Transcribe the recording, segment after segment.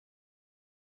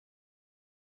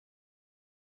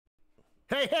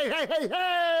Hey, hey, hey, hey,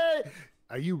 hey!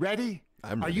 Are you ready?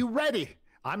 I'm ready. Are you ready?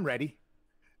 I'm ready.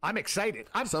 I'm excited.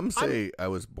 Some say I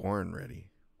was born ready.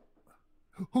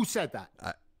 Who said that?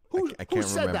 I Who can't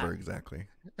said remember that? exactly.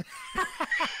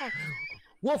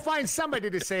 We'll find somebody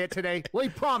to say it today. We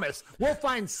promise. We'll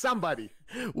find somebody.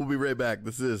 We'll be right back.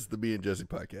 This is the Me and Jesse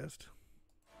podcast.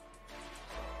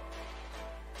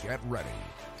 Get ready.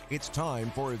 It's time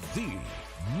for the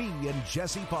Me and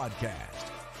Jesse podcast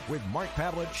with Mark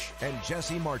Pavelich and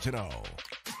Jesse Martineau.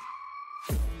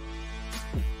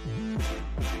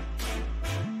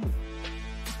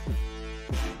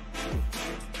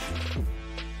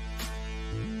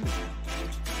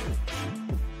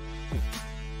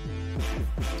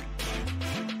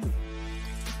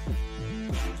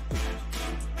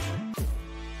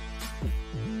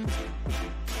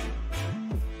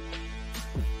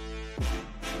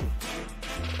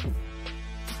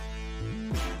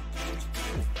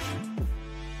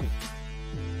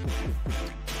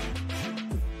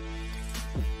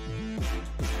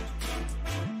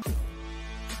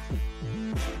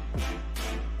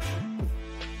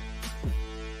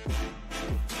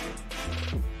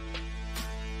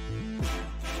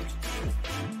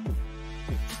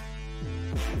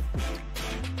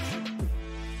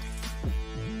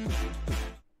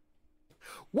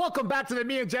 Welcome back to the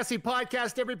Me and Jesse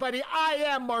podcast, everybody. I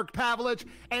am Mark Pavelich,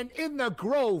 and in the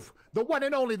Grove, the one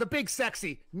and only, the big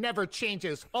sexy, never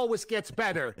changes, always gets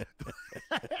better.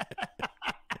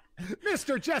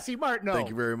 Mr. Jesse Martineau. Thank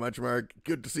you very much, Mark.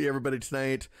 Good to see everybody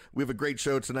tonight. We have a great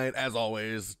show tonight, as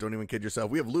always. Don't even kid yourself.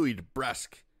 We have Louie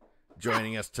DeBrusk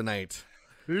joining us tonight.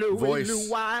 Louie.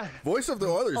 Voice of the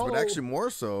Oilers, but actually more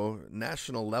so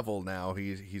national level now.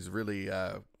 He's really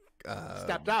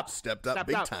stepped up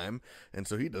big time, and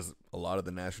so he does a lot of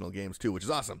the national games too, which is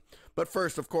awesome. But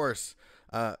first, of course,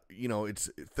 it's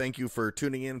thank you for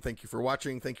tuning in, thank you for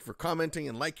watching, thank you for commenting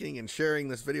and liking and sharing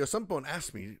this video. Someone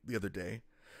asked me the other day,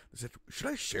 they said, should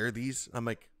I share these? I'm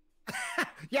like,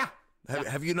 yeah.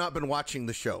 Have you not been watching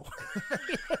the show?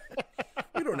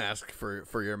 We don't ask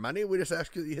for your money. We just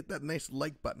ask you to hit that nice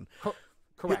like button.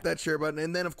 Correct. Hit that share button,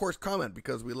 and then, of course, comment,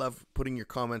 because we love putting your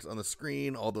comments on the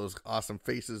screen, all those awesome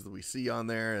faces that we see on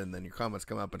there, and then your comments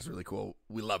come up, and it's really cool.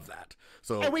 We love that.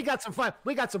 So, and we got some fun.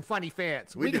 We got some funny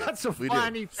fans. We got some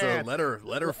funny fans. So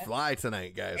let her fly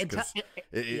tonight, guys, because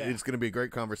it's going to be a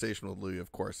great conversation with Louie,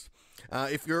 of course.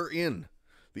 If you're in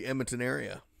the Edmonton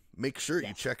area, make sure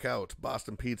you check out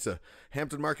Boston Pizza,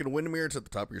 Hampton Market and Windermere. It's at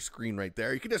the top of your screen right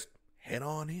there. You can just head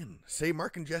on in. Say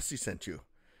Mark and Jesse sent you.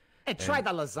 And try the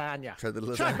lasagna. Try the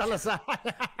lasagna.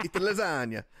 Eat the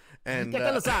lasagna. And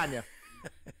get the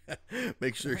lasagna.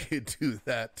 Make sure you do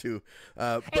that too.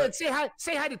 And say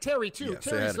hi to Terry too. Yeah,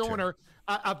 Terry's the owner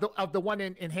of the one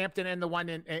in Hampton and the one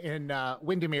in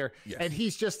Windermere. Yes. And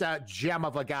he's just a gem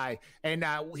of a guy. And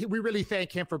we really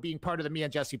thank him for being part of the Me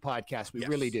and Jesse podcast. We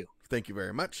really do. Thank you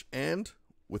very much. And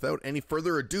without any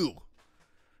further ado,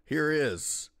 here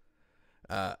is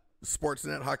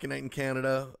Sportsnet Hockey Night in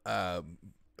Canada.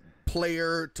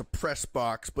 Player to press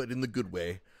box, but in the good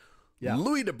way. Yeah.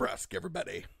 Louie DeBrusk,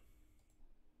 everybody.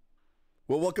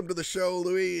 Well, welcome to the show,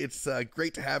 Louie. It's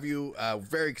great to have you.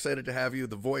 Very excited to have you.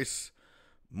 The voice,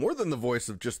 more than the voice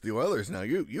of just the Oilers now.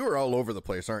 You are all over the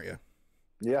place, aren't you?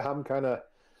 Yeah, I'm kind of,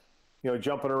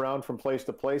 jumping around from place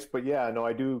to place. But yeah, no,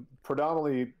 I do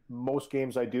predominantly, most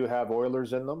games I do have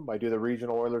Oilers in them. I do the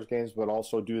regional Oilers games, but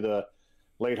also do the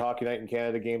late Hockey Night in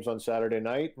Canada games on Saturday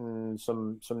night, and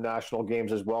some national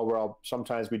games as well, where I'll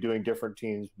sometimes be doing different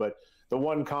teams. But the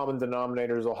one common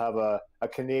denominator is I'll have a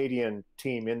Canadian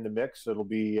team in the mix. It'll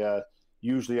be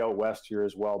usually out west here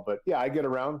as well. But yeah, I get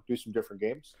around, do some different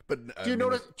games. But do you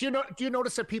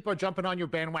notice that people are jumping on your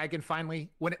bandwagon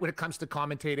finally when it comes to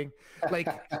commentating? Like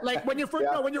when you first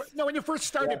when you first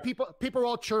started, people are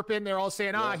all chirping, they're all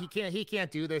saying, he can't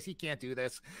do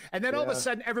this, and then all of a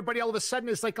sudden everybody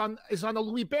is like on the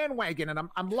Louie bandwagon, and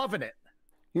I'm loving it.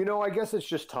 I guess it's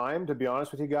just time, to be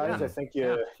honest with you guys. I think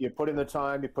you put in the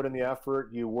time, you put in the effort,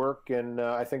 you work, and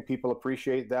I think people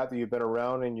appreciate that you've been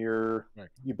around and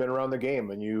you've been around the game,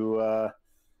 and you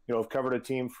have covered a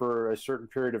team for a certain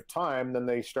period of time. Then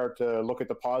they start to look at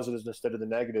the positives instead of the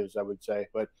negatives, I would say.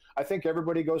 But I think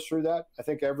everybody goes through that. I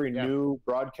think every new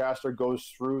broadcaster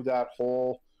goes through that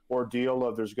whole ordeal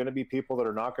of there's going to be people that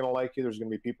are not going to like you. There's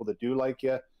going to be people that do like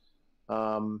you.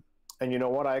 And you know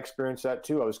what? I experienced that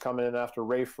too. I was coming in after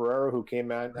Ray Ferraro, who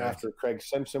came in after Craig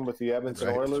Simpson with the Edmonton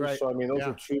Oilers. Right. So, I mean, those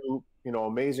are two,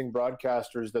 amazing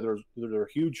broadcasters that are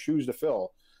huge shoes to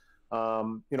fill.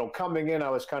 Coming in,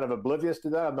 I was kind of oblivious to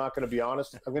that. I'm going to be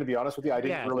honest with you. I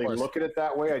didn't really look at it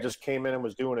that way. I just came in and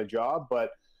was doing a job.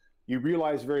 But you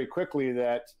realize very quickly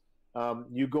that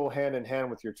you go hand in hand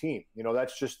with your team. You know,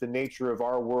 that's just the nature of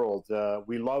our world.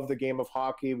 We love the game of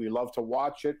hockey. We love to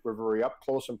watch it. We're very up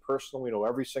close and personal. We know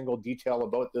every single detail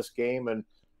about this game, and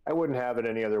I wouldn't have it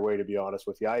any other way, to be honest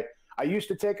with you. I used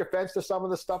to take offense to some of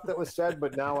the stuff that was said,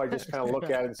 but now I just kind of look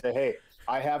at it and say, hey,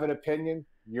 I have an opinion.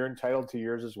 You're entitled to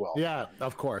yours as well. Yeah,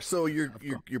 of course. So your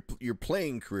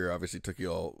playing career obviously took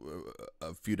you all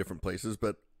a few different places,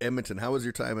 but Edmonton, how was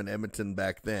your time in Edmonton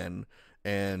back then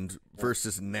and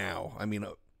versus now? I mean,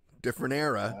 different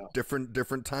era,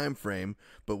 different time frame,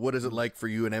 but what is it like for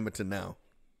you in Edmonton now?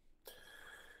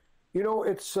 You know,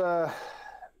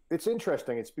 it's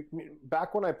interesting. It's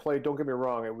back when I played, don't get me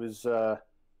wrong, it was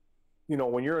you know,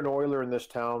 when you're an Oiler in this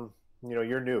town, you know,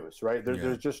 you're news, right?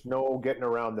 There's just no getting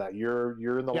around that.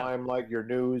 You're in the limelight, you're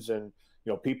news, and,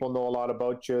 you know, people know a lot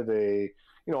about you. They,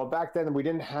 you know, back then we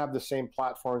didn't have the same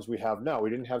platforms we have now. We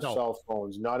didn't have cell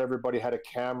phones. Not everybody had a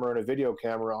camera and a video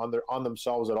camera on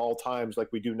themselves at all times like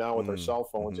we do now with our cell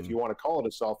phones, if you want to call it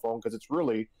a cell phone, because it's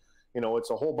really, you know, it's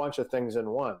a whole bunch of things in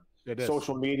one.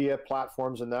 Social media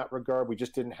platforms in that regard, we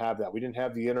just didn't have that. We didn't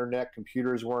have the internet.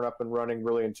 Computers weren't up and running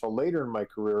really until later in my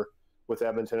career with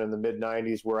Edmonton in the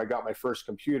mid-90s, where I got my first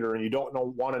computer, and you don't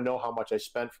want to know how much I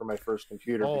spent for my first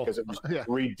computer because it was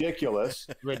ridiculous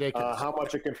how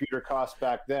much a computer cost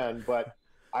back then. But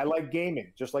I like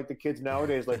gaming, just like the kids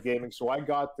nowadays like gaming, so I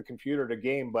got the computer to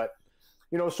game. But,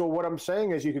 you know, so what I'm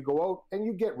saying is you could go out and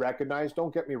you get recognized.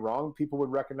 Don't get me wrong. People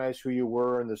would recognize who you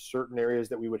were in the certain areas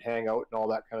that we would hang out and all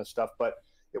that kind of stuff. But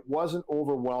it wasn't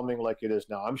overwhelming like it is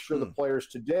now. I'm sure the players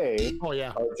today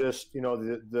are just, you know,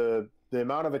 the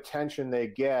amount of attention they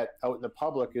get out in the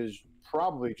public is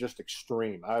probably just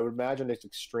extreme. I would imagine it's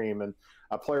extreme. And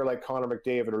a player like Connor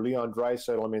McDavid or Leon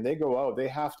Draisaitl, I mean, they go out, they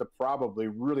have to probably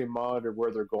really monitor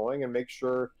where they're going and make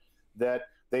sure that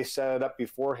they set it up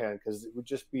beforehand, because it would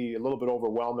just be a little bit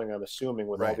overwhelming, I'm assuming,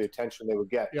 with all the attention they would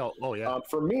get.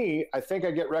 For me, I think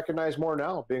I get recognized more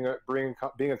now being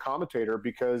a commentator,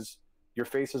 because your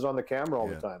face is on the camera all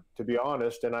the time, to be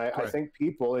honest. And I think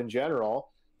people in general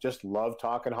just love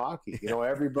talking hockey. You know,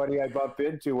 everybody I bump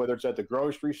into, whether it's at the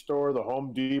grocery store, the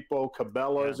Home Depot,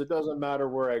 Cabela's, it doesn't matter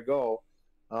where I go.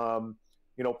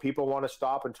 You know, people want to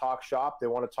stop and talk shop. They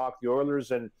want to talk the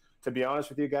Oilers. And to be honest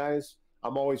with you guys,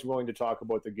 I'm always willing to talk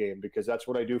about the game, because that's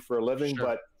what I do for a living.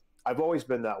 But I've always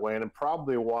been that way. And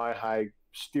probably why I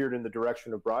steered in the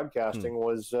direction of broadcasting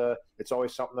was it's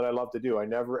always something that I love to do. I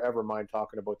never ever mind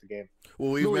talking about the game.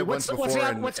 Well, we've met once before,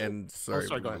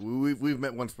 we've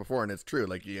met once before, and it's true.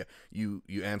 Like you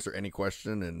answer any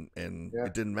question, and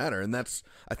it didn't matter. And that's,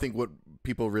 I think, what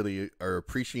people really are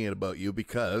appreciating about you,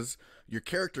 because your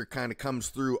character kind of comes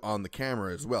through on the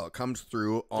camera as well. It comes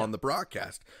through on the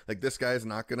broadcast. Like, this guy's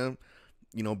not gonna,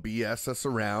 you know, BS us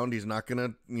around. He's not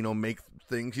gonna, you know, make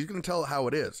things. He's gonna tell how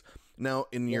it is. Now,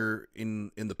 in your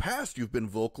in the past, you've been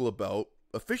vocal about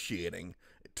officiating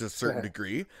to a certain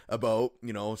degree, about,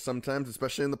 you know, sometimes,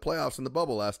 especially in the playoffs in the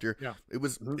bubble last year, it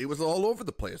was all over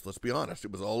the place. Let's be honest,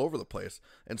 it was all over the place.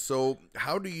 And so,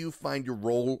 how do you find your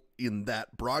role in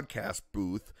that broadcast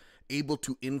booth able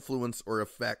to influence or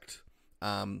affect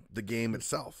the game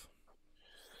itself?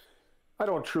 I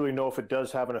don't truly know if it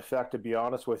does have an effect, to be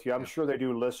honest with you. I'm sure they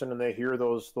do listen, and they hear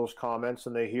those comments,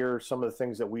 and they hear some of the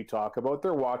things that we talk about.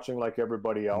 They're watching like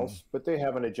everybody else, but they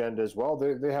have an agenda as well.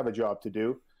 They have a job to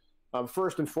do.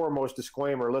 First and foremost,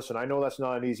 disclaimer, listen, I know that's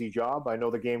not an easy job. I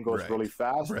know the game goes really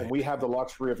fast, and we have the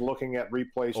luxury of looking at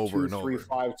replays over 2, 3,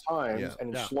 5 times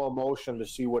and in slow motion to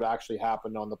see what actually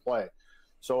happened on the play.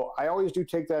 So I always do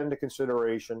take that into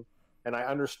consideration, and I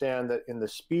understand that in the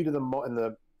speed of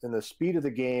in the speed of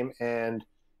the game and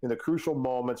in the crucial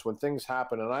moments when things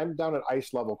happen, and I'm down at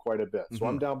ice level quite a bit. So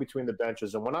I'm down between the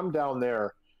benches, and when I'm down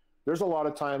there's a lot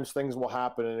of times things will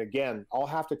happen. And again, I'll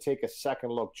have to take a second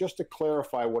look just to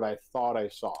clarify what I thought I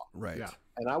saw.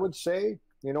 And I would say,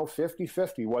 you know,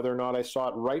 50-50, whether or not I saw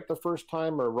it right the first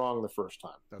time or wrong the first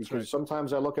time. Because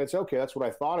sometimes I look at it and say, okay, that's what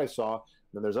I thought I saw. And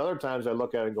then there's other times I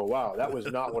look at it and go, wow, that was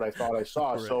not what I thought I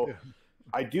saw. So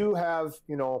I do have,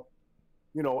 you know,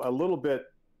 a little bit,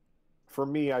 for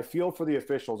me, I feel for the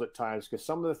officials at times, because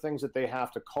some of the things that they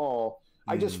have to call,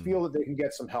 I just feel that they can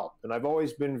get some help. And I've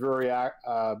always been very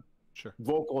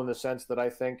vocal in the sense that I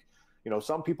think, you know,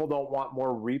 some people don't want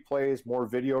more replays, more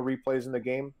video replays in the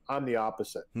game. I'm the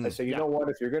opposite. I say, you know what,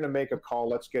 if you're going to make a call,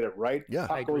 let's get it right.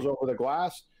 Puck goes over the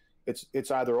glass.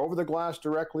 It's either over the glass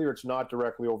directly or it's not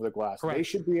directly over the glass. They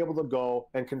should be able to go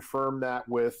and confirm that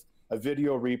with a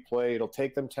video replay. It'll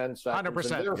take them 10 seconds.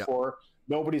 100%. And therefore,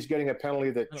 nobody's getting a penalty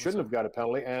that 100%. Shouldn't have got a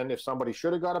penalty. And if somebody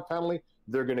should have got a penalty,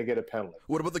 they're going to get a penalty.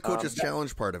 What about the coach's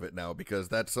challenge part of it now? Because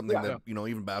that's something that, you know,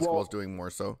 even basketball is doing more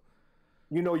so.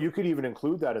 You could even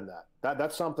include that in that.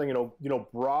 That's something,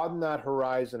 broaden that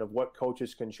horizon of what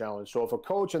coaches can challenge. So if a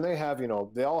coach, and they have,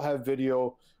 they all have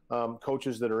video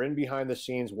coaches that are in behind the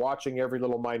scenes watching every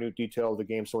little minute detail of the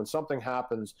game. So when something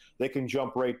happens, they can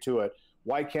jump right to it.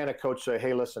 Why can't a coach say,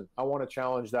 hey, listen, I want to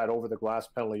challenge that over the glass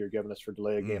penalty you're giving us for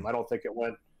delay of game. I don't think it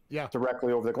went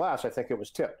directly over the glass. I think it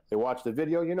was tipped. They watched the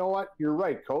video. You know what? You're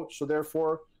right, coach. So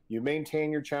therefore, you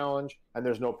maintain your challenge, and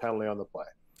there's no penalty on the play.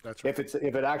 That's right.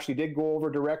 If it actually did go over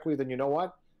directly, then you know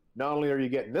what? Not only are you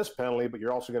getting this penalty, but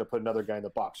you're also going to put another guy in the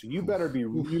box. So you better be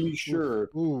really sure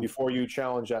before you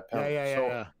challenge that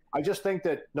penalty. I just think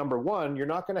that, number one, you're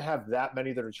not going to have that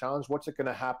many that are challenged. What's it going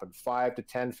to happen? 5 to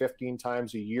 10, 15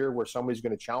 times a year where somebody's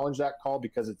going to challenge that call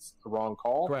because it's the wrong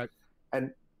call? Correct.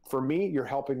 And for me, you're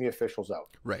helping the officials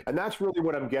out. Right. And that's really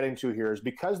what I'm getting to here is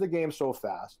because the game's so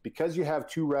fast, because you have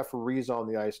 2 referees on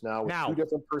the ice now with 2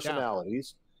 different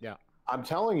personalities, I'm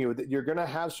telling you that you're going to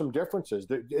have some differences.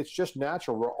 It's just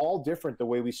natural. We're all different the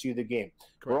way we see the game.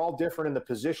 Correct. We're all different in the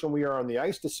position we are on the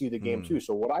ice to see the game too.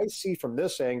 So what I see from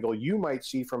this angle, you might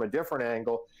see from a different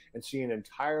angle and see an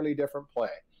entirely different play.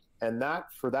 And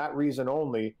for that reason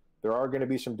only, there are going to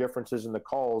be some differences in the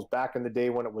calls. Back in the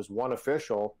day when it was one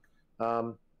official,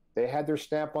 they had their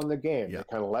stamp on the game. They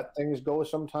kind of let things go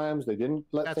sometimes. They didn't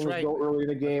let things go early in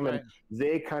the game. And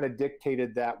they kind of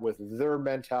dictated that with their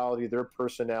mentality, their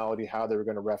personality, how they were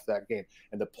going to ref that game.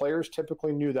 And the players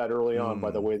typically knew that early on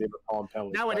by the way they were calling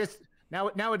penalties.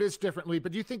 Now it is differently.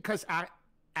 But do you think because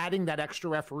adding that extra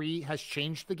referee has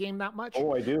changed the game that much?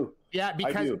 Oh, I do. Yeah,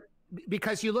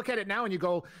 because you look at it now and you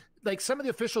go, like, some of the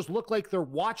officials look like they're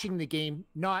watching the game,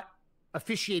 not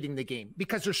officiating the game,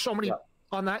 because there's so many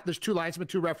on that. There's 2 linesmen,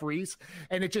 2 referees,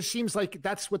 and it just seems like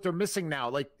that's what they're missing now.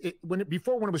 Like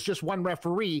before, when it was just one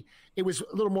referee, it was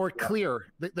a little more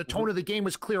clear. The tone of the game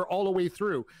was clear all the way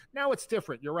through. Now it's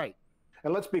different. You're right.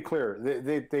 And let's be clear.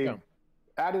 They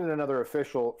added another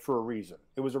official for a reason.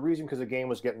 It was a reason because the game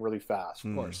was getting really fast.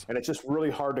 Of course. And it's just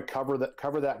really hard to cover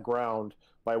that ground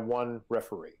by one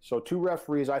referee. So 2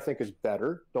 referees I think is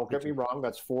better. Don't get me wrong.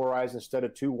 That's 4 eyes instead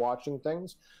of 2 watching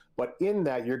things. But in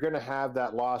that, you're going to have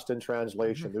that lost in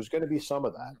translation. There's going to be some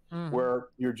of that where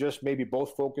you're just maybe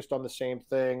both focused on the same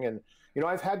thing. And,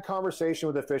 I've had conversation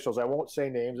with officials. I won't say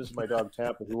names. This is my dog,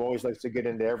 Tampa, who always likes to get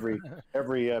into every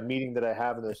meeting that I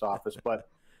have in this office. But,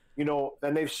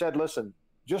 and they've said, listen,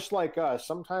 just like us,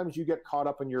 sometimes you get caught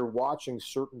up and you're watching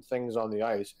certain things on the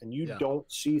ice and you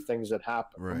don't see things that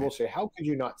happen. Right. And we'll say, how could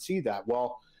you not see that?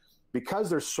 Well, because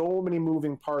there's so many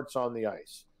moving parts on the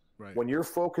ice. Right. When you're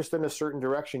focused in a certain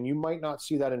direction, you might not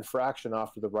see that infraction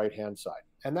off to the right-hand side.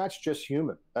 And that's just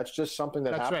human. That's just something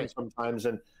that happens sometimes.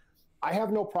 And I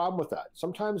have no problem with that.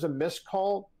 Sometimes a missed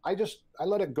call, I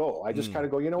let it go. I just kind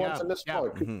of go, what, it's a missed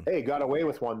call. Hey, got away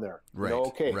with one there. Right.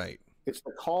 Okay. Right. It's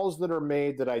the calls that are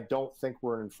made that I don't think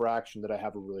were an infraction that I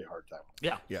have a really hard time with.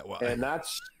 Yeah. Yeah. Well, and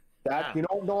that's that, no,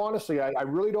 honestly, I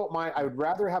really don't mind. I would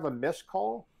rather have a missed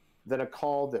call than a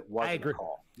call that wasn't a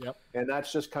call. Yep. And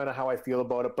that's just kind of how I feel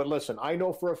about it. But listen, I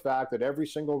know for a fact that every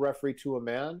single referee to a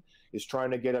man is trying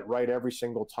to get it right every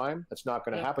single time. That's not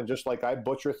going to happen. Just like I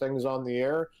butcher things on the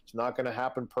air, it's not going to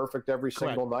happen perfect every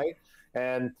single night.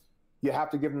 And you have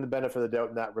to give them the benefit of the doubt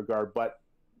in that regard. But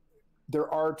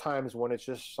there are times when it's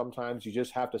just, sometimes you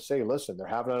just have to say, listen, they're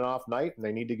having an off night and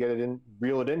they need to get it in,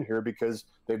 reel it in here because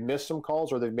they've missed some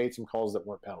calls or they've made some calls that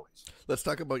weren't penalties. Let's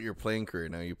talk about your playing career.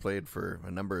 Now, you played for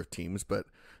a number of teams,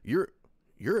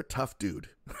 you're a tough dude.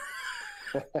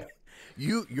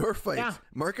 Your fights.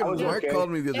 Mark called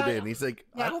me the other day and he's like,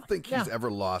 I don't think he's ever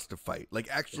lost a fight. Like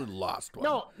actually lost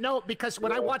one. No, because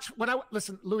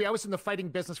listen, Louie, I was in the fighting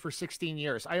business for 16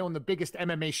 years. I own the biggest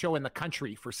MMA show in the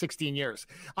country for 16 years.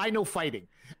 I know fighting.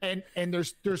 And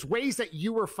there's ways that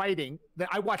you were fighting that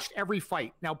I watched every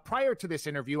fight. Now, prior to this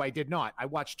interview, I did not. I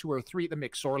watched 2 or 3, the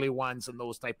McSorley ones and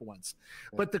those type of ones.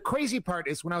 But the crazy part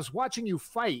is when I was watching you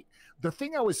fight, the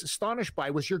thing I was astonished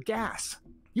by was your gas.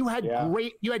 You had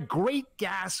great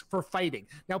gas for fighting.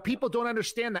 Now, people don't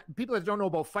understand that. People that don't know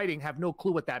about fighting have no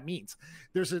clue what that means.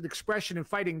 There's an expression in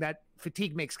fighting that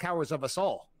fatigue makes cowards of us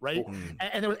all, right?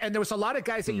 And there was a lot of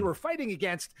guys that you were fighting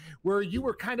against where you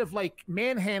were kind of like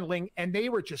manhandling and they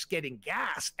were just getting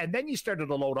gas. And then you started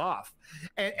to load off.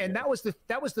 And that was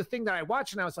the thing that I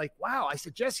watched. And I was like, wow. I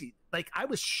said, Jesse, like I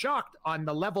was shocked on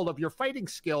the level of your fighting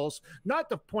skills, not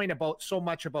the point about so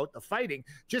much about the fighting,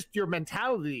 just your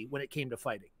mentality when it came to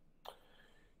fighting.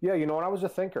 Yeah, and I was a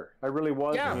thinker. I really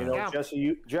was. Yeah, and,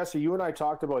 Jesse, you and I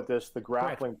talked about this, the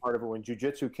grappling part of it when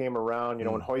jiu-jitsu came around,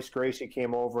 when Hoist Gracie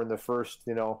came over in the first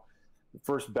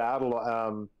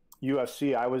battle,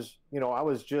 UFC,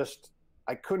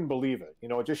 I couldn't believe it.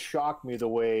 It just shocked me the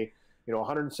way,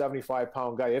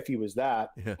 175-pound guy, if he was that,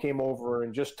 came over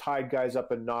and just tied guys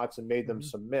up in knots and made them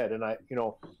submit. And I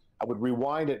would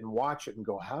rewind it and watch it and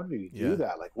go, how did he do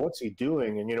that? Like, what's he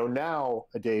doing? And,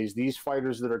 nowadays, these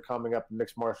fighters that are coming up in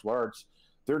mixed martial arts,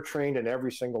 they're trained in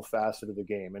every single facet of the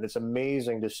game. And it's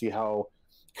amazing to see how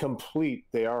complete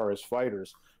they are as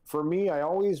fighters. For me, I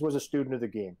always was a student of the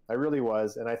game. I really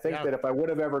was. And I think that if I would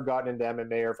have ever gotten into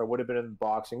MMA, or if I would have been in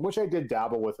boxing, which I did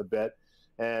dabble with a bit,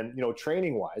 and,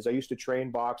 training wise, I used to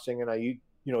train boxing, and I,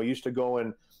 used to go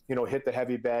and, hit the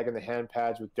heavy bag and the hand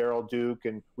pads with Daryl Duke.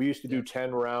 And we used to do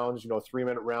 10 rounds,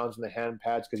 3-minute rounds in the hand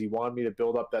pads because he wanted me to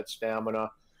build up that stamina.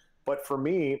 But for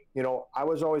me, I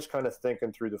was always kind of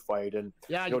thinking through the fight. And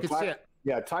you could see it.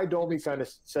 Yeah, Ty Domi kind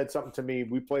of said something to me.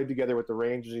 We played together with the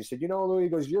Rangers. He said, Louie, he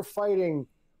goes, you're fighting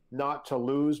not to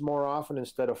lose more often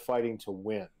instead of fighting to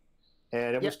win.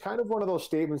 And it was kind of one of those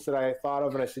statements that I thought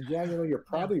of, and I said, you're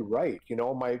probably right.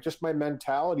 My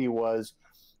mentality was,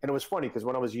 and it was funny because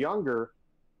when I was younger,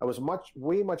 I was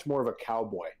way much more of a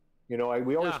cowboy.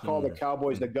 We always call the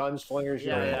Cowboys the gunslingers,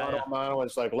 mano.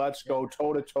 It's like, let's go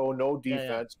toe-to-toe, no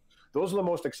defense. Those are the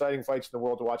most exciting fights in the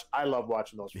world to watch. I love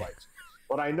watching those fights.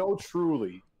 But I know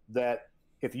truly that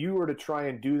if you were to try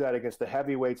and do that against the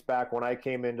heavyweights back when I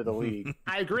came into the league,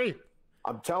 I agree.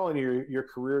 I'm telling you, your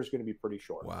career is going to be pretty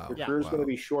short. Wow. Your career is going to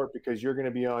be short because you're going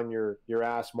to be on your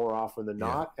ass more often than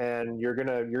not, and you're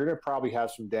gonna probably have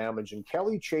some damage. And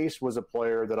Kelly Chase was a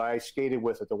player that I skated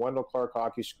with at the Wendell Clark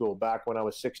Hockey School back when I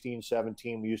was 16,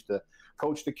 17. We used to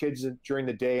coach the kids during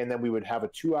the day, and then we would have a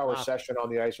 2-hour session on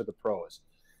the ice with the pros.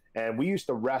 And we used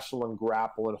to wrestle and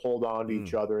grapple and hold on to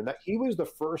each other. And that he was the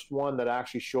first one that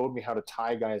actually showed me how to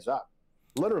tie guys up.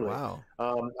 Literally. Wow.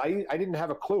 I didn't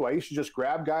have a clue. I used to just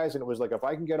grab guys, and it was like, if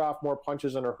I can get off more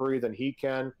punches in a hurry than he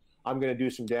can, I'm going to do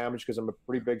some damage because I'm a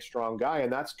pretty big, strong guy.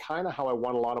 And that's kind of how I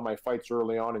won a lot of my fights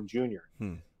early on in junior.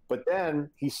 But then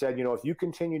he said, if you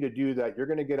continue to do that, you're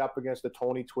going to get up against the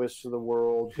Tony Twists of the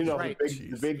world,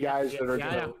 the big guys that are going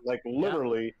to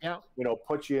literally,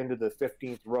 put you into the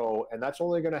 15th row. And that's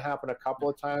only going to happen a couple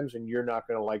of times, and you're not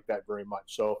going to like that very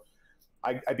much. So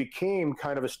I became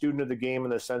kind of a student of the game in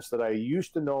the sense that I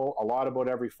used to know a lot about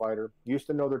every fighter, used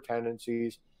to know their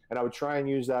tendencies, and I would try and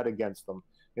use that against them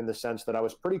in the sense that I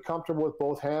was pretty comfortable with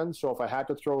both hands. So if I had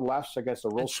to throw lefts against a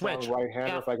real strong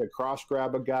right-hander, if I could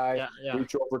cross-grab a guy,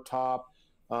 reach over top,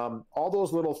 all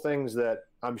those little things that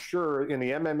I'm sure in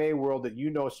the MMA world that you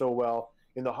know so well,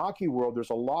 in the hockey world, there's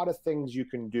a lot of things you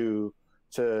can do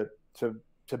to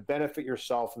benefit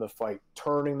yourself in the fight,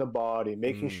 turning the body,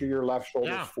 making sure your left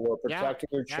shoulder's forward, protecting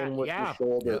your chin with your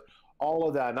shoulder, all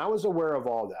of that. And I was aware of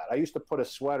all that. I used to put a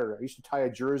sweater, I used to tie a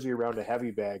jersey around a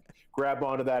heavy bag, grab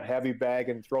onto that heavy bag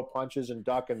and throw punches and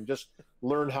duck and just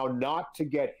learn how not to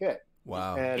get hit.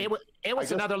 Wow. And it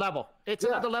was another level. It's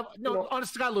another level. No,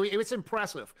 honest to God, Louie, it was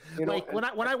impressive. When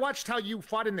I watched how you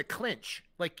fought in the clinch,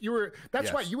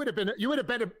 that's why you would have been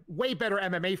a way better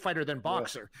MMA fighter than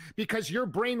boxer because your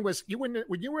brain was when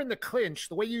you were in the clinch,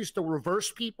 the way you used to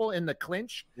reverse people in the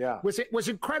clinch was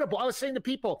incredible. I was saying to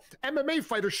people, MMA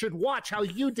fighters should watch how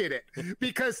you did it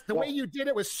because the way you did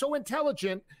it was so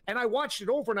intelligent. And I watched it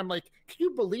over and I'm like, can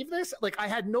you believe this? Like I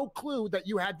had no clue that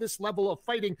you had this level of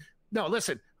fighting. No,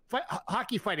 listen.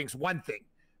 Hockey fighting's one thing.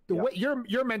 The way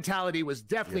your mentality was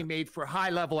definitely made for high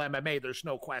level MMA. There's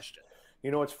no question.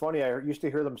 It's funny. I used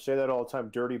to hear them say that all the time.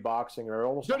 Dirty boxing, or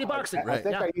almost dirty boxing. I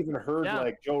think I even heard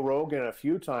like Joe Rogan a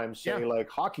few times say like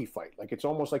hockey fight. Like it's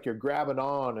almost like you're grabbing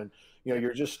on, and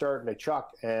you're just starting to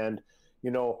chuck, and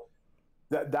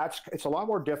it's a lot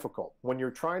more difficult when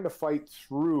you're trying to fight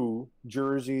through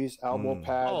jerseys, elbow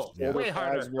pads, shoulder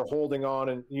pads, and you're holding on,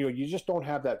 and you just don't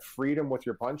have that freedom with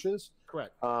your punches.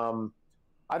 Correct.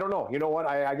 I don't know. You know what?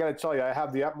 I got to tell you, I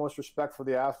have the utmost respect for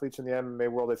the athletes in the MMA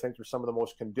world. I think they're some of the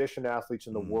most conditioned athletes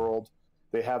in the world.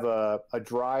 They have a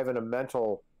drive and a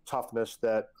mental toughness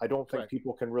that I don't think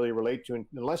people can really relate to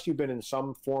unless you've been in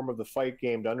some form of the fight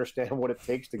game to understand what it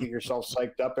takes to get yourself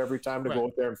psyched up every time to go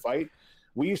out there and fight.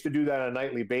 We used to do that on a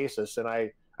nightly basis, and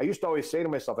I used to always say to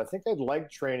myself, I think I'd like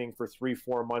training for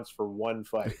 3-4 months for one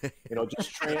fight.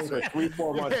 Just training for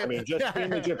 3-4 months. I mean, just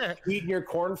eating your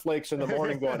cornflakes in the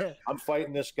morning going, I'm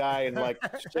fighting this guy in like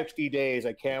 60 days.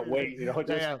 I can't wait.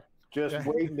 Just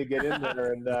waiting to get in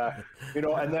there and,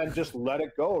 and then just let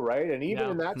it go, right? And even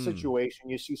in that situation,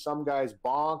 you see some guys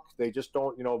bonk. They just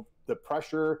don't, the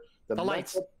pressure, the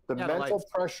mental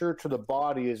pressure to the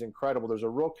body is incredible. There's a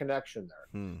real connection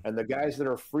there. And the guys that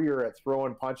are freer at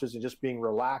throwing punches and just being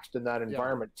relaxed in that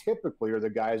environment typically are the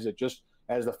guys that just,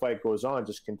 as the fight goes on,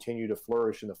 just continue to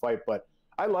flourish in the fight. But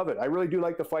I love it. I really do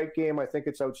like the fight game. I think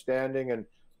it's outstanding. And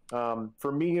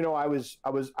For me, I was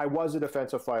a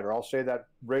defensive fighter. I'll say that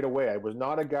right away. I was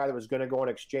not a guy that was going to go and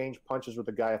exchange punches with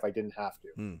a guy if I didn't have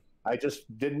to. I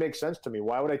just didn't make sense to me.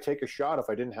 Why would I take a shot if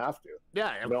I didn't have to?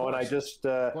 Yeah, of course. And I just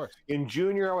in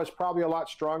junior I was probably a lot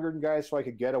stronger than guys, so I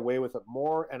could get away with it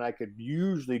more, and I could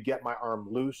usually get my arm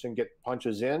loose and get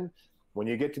punches in. When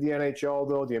you get to the NHL,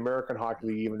 though, the American Hockey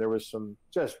League, even, there was some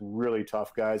just really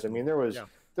tough guys. I mean, there was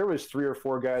 3 or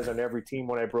 4 guys on every team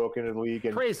when I broke into the league,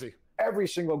 and crazy. Every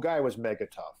single guy was mega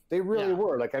tough. They really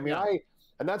were. Like, I mean,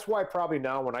 and that's why probably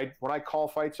now when I call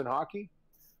fights in hockey,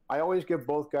 I always give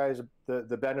both guys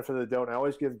the benefit of the doubt, and I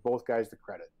always give both guys the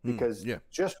credit, because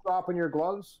just dropping your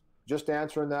gloves, just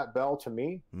answering that bell, to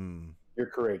me, you're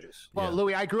courageous. Well,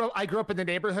 Louie, I grew up in the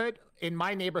neighborhood. In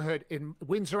my neighborhood in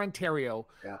Windsor, Ontario,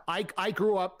 I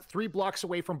grew up 3 blocks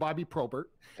away from Bobby Probert,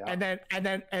 and then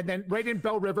right in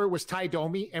Bell River was Ty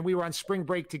Domi, and we were on spring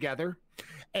break together,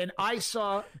 and I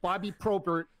saw Bobby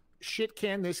Probert shit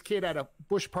can this kid at a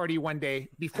bush party one day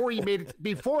before he made it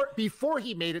before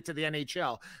he made it to the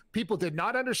NHL. People did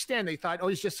not understand. They thought, oh,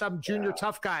 he's just some junior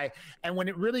tough guy. And when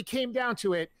it really came down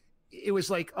to it, it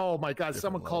was like, oh my God,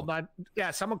 someone called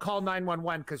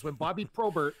 911, because when Bobby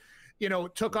Probert,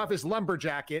 took off his lumber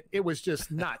jacket, it was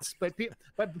just nuts. But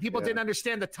people didn't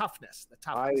understand the toughness.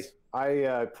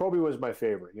 Proby was my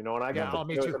favorite, and I got to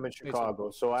play with him in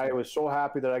Chicago. So I was so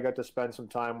happy that I got to spend some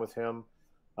time with him.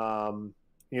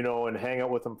 And hang out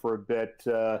with him for a bit,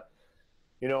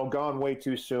 gone way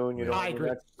too soon, I agree.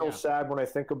 That's so sad when I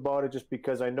think about it, just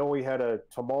because I know he had a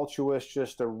tumultuous,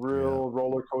 just a real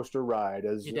roller coaster ride,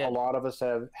 as a lot of us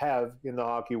have in the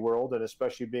hockey world, and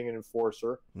especially being an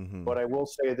enforcer. But I will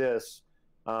say this,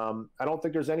 I don't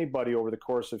think there's anybody over the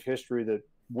course of history that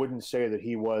wouldn't say that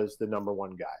he was the number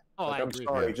one guy. I'm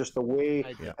sorry, just the way,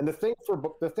 and the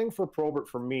thing for Probert,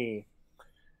 for me,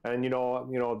 and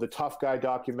the Tough Guy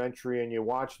documentary, and you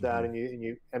watch that, and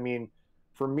you I mean,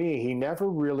 for me, he never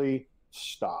really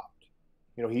stopped.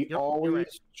 He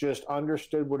always just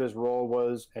understood what his role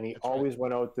was, and he always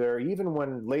went out there. Even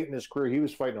when late in his career, he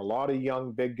was fighting a lot of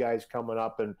young big guys coming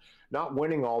up and not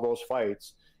winning all those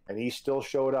fights, and he still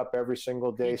showed up every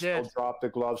single day, still dropped the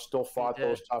gloves, still fought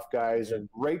those tough guys, and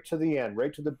right to the end,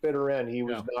 right to the bitter end, he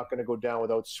was not going to go down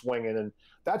without swinging. And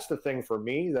that's the thing for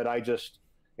me that I just,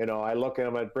 I look at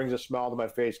him, it brings a smile to my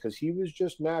face, because he was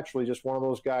just naturally just one of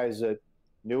those guys that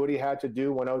knew what he had to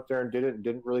do, went out there and did it, and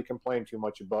didn't really complain too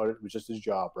much about it. It was just his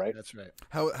job, right? That's right.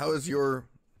 How's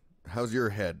your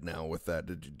head now with that?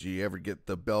 Did you ever get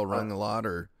the bell rung a lot,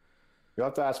 or? You'll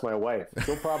have to ask my wife.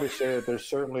 She'll probably say that there's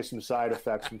certainly some side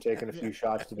effects from taking a few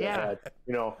shots to the head.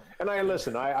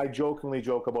 And I jokingly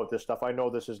joke about this stuff. I know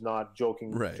this is not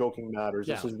joking matters.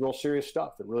 This is real serious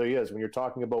stuff. It really is. When you're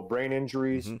talking about brain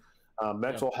injuries,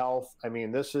 mental health, I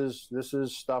mean, this is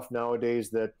stuff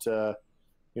nowadays that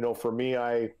for me,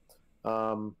 I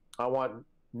want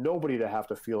nobody to have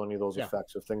to feel any of those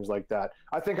effects of things like that.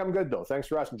 I think I'm good, though. Thanks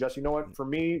for asking, Jesse. You know what? For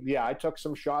me, I took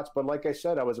some shots, but like I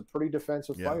said, I was a pretty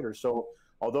defensive fighter. So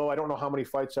although I don't know how many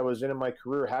fights I was in my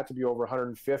career, it had to be over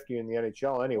 150 in the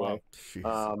NHL anyway.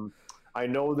 I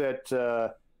know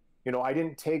that I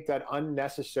didn't take that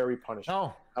unnecessary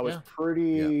punishment. I was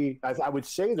pretty I would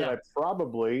say that I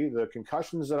probably, the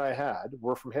concussions that I had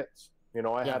were from hits.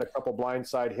 I had a couple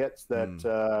blindside hits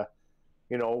that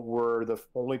were the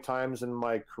only times in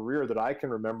my career that I can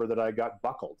remember that I got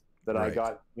buckled, that I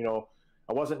got,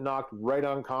 I wasn't knocked right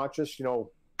unconscious,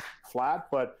 flat,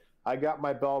 but I got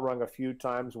my bell rung a few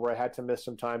times where I had to miss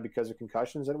some time because of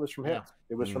concussions, and it was from hits.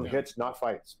 It was from hits, not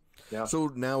fights.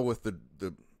 So now with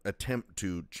the attempt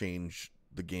to change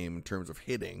the game in terms of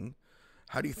hitting,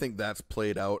 how do you think that's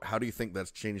played out? How do you think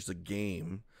that's changed the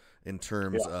game in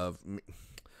terms of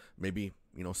maybe,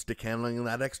 stick handling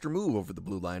that extra move over the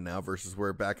blue line now versus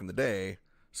where back in the day,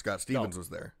 Scott Stevens was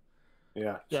there?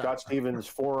 Scott Stevens'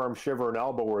 forearm, shiver, and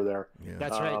elbow were there.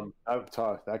 That's right.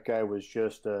 That guy was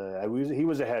just he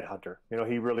was a headhunter.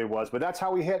 He really was. But that's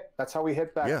how he hit. That's how he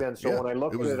hit back then. So when I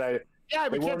look at it,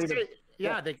 we can't say.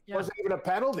 It wasn't even a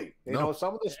penalty.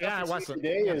 Some of the stuff you see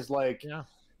today is like,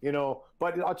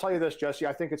 but I'll tell you this, Jesse,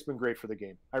 I think it's been great for the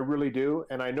game. I really do.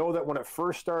 And I know that when it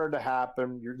first started to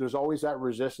happen, there's always that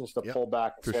resistance to pull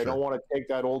back and say, I don't want to take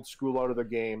that old school out of the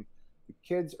game. The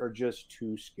kids are just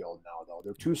too skilled now, though.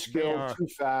 They're too skilled, too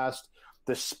fast.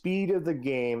 The speed of the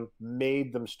game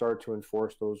made them start to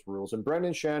enforce those rules. And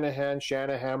Brendan Shanahan,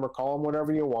 or call him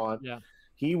whatever you want,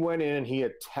 he went in and he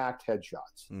attacked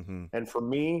headshots. And for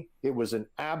me, it was an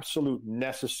absolute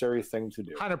necessary thing to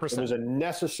do. 100%. It was a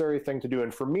necessary thing to do.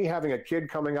 And for me, having a kid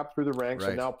coming up through the ranks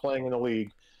and now playing in the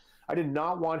league, I did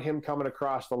not want him coming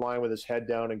across the line with his head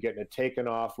down and getting it taken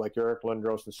off like Eric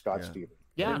Lindros and Scott Stevens.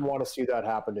 Yeah. I didn't want to see that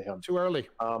happen to him. Too early.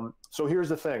 So here's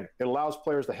the thing. It allows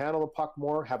players to handle the puck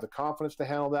more, have the confidence to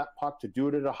handle that puck, to do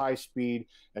it at a high speed,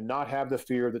 and not have the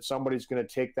fear that somebody's going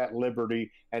to take that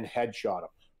liberty and headshot them.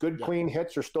 Good, clean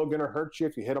hits are still going to hurt you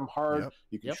if you hit them hard.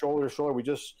 You can shoulder to shoulder. We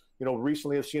just,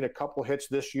 recently have seen a couple hits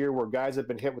this year where guys have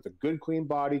been hit with a good, clean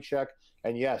body check.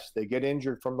 And yes, they get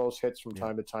injured from those hits from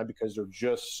time to time because they're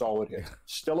just solid hits.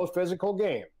 Still a physical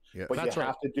game, but you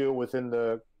have to do it within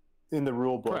the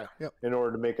rule book in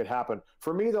order to make it happen.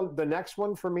 For me, the next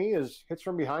one for me is hits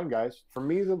from behind, guys. For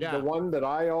me, the one that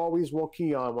I always will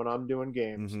key on when I'm doing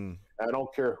games, I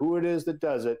don't care who it is that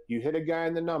does it, you hit a guy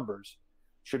in the numbers,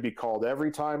 should be called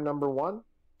every time number one.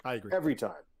 I agree. Every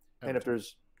time. And if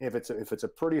it's a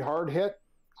pretty hard hit,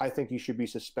 I think he should be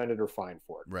suspended or fined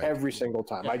for it every single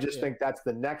time. I just think that's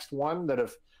the next one that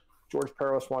if George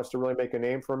Parros wants to really make a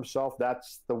name for himself,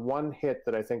 that's the one hit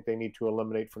that I think they need to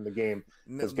eliminate from the game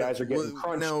because guys are getting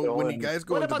crunched. Now, when you guys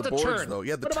go into the boards, though,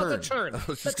 the turn. I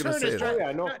was just going to say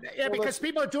that. Because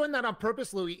people are doing that on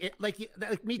purpose, Louie. Like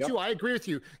me too. I agree with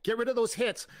you. Get rid of those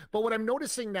hits. But what I'm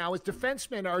noticing now is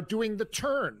defensemen are doing the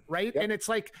turn, right? And it's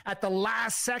like at the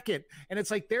last second, and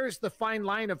it's like there's the fine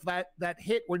line of that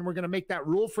hit when we're going to make that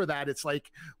rule for that. It's like,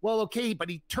 well, okay, but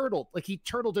he turtled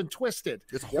and twisted.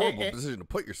 It's a horrible position to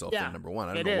put yourself in. Number one,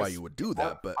 I don't know why you would do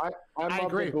that, but I'm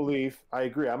of the belief. I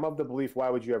agree. I'm of the belief. Why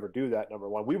would you ever do that? Number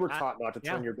one, we were taught not to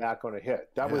turn your back on a hit.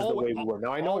 That was the way we were.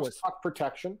 Now I know it's puck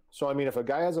protection. So I mean, if a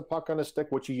guy has a puck on a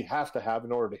stick, which he has to have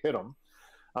in order to hit him,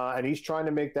 and he's trying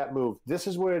to make that move, this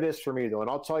is what it is for me, though. And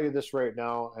I'll tell you this right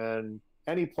now, and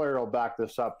any player will back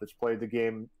this up that's played the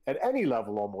game at any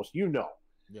level, almost.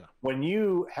 When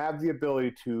you have the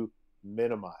ability to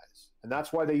minimize. And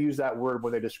that's why they use that word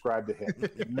when they describe the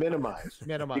hit. Minimize.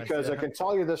 Because I can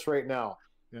tell you this right now.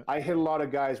 I hit a lot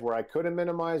of guys where I could have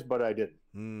minimized, but I didn't.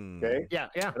 Okay? Yeah.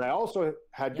 And I also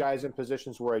had guys in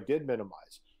positions where I did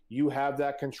minimize. You have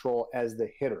that control as the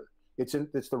hitter. It's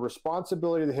the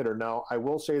responsibility of the hitter. Now, I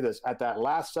will say this. At that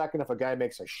last second, if a guy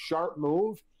makes a sharp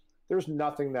move, there's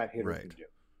nothing that hitter can do.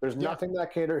 There's nothing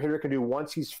that hitter can do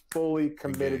once he's fully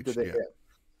committed to the hit.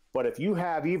 But if you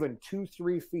have even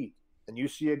 2-3 feet, and you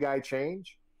see a guy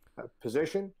change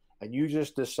position and you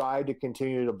just decide to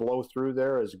continue to blow through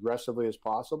there as aggressively as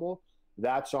possible,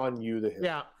 that's on you, the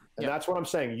hitter. And that's what I'm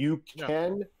saying. You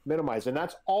can minimize. And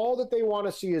that's all that they want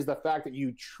to see is the fact that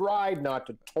you tried not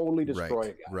to totally destroy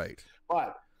a guy.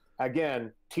 But,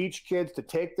 again, teach kids to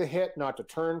take the hit, not to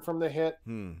turn from the hit.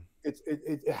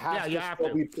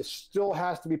 It still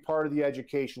has to be part of the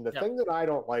education. The thing that I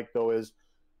don't like, though, is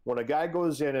when a guy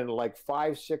goes in and like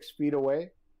 5-6 feet away,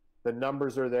 the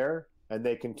numbers are there, and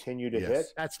they continue to hit.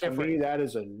 That's different. To me, that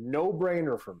is a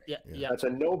no-brainer for me. That's a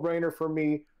no-brainer for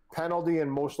me. Penalty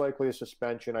and most likely a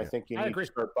suspension. I think you need to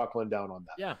start buckling down on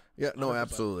that. Yeah, no, 100%.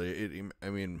 Absolutely. I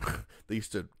mean, they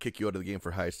used to kick you out of the game for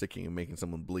high sticking and making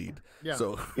someone bleed.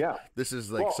 So this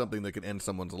is like something that could end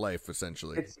someone's life,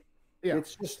 essentially.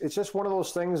 It's just one of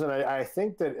those things, and I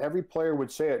think that every player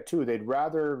would say it too. They'd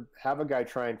rather have a guy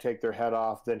try and take their head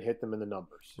off than hit them in the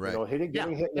numbers.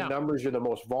 Getting hit in the numbers, you're the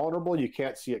most vulnerable. You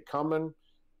can't see it coming.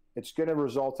 It's going to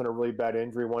result in a really bad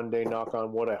injury one day, knock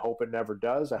on wood. I hope it never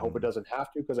does. I hope it doesn't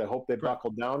have to, because I hope they buckle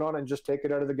down on it and just take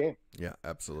it out of the game. Yeah,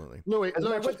 absolutely. Louie, as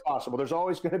much as possible. There's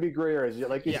always going to be gray areas,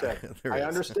 like you said. I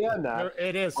understand that.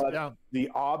 It is. But the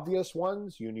obvious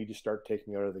ones, you need to start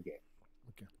taking out of the game.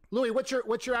 Louie, what's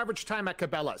your average time at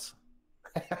Cabela's?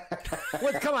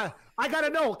 Come on, I gotta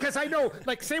know, because I know.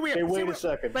 Like, say we. Hey, wait a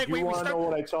second. Like, you want to know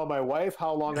what I tell my wife?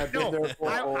 How long I've been there for?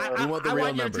 I want the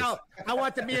real numbers. I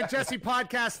want the Me and Jesse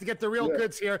podcast to get the real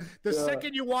goods here. The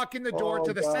second you walk in the door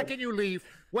to the second you leave,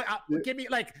 give me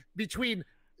like between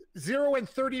 0 and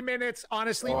 30 minutes,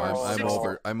 honestly. I'm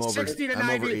over 60 to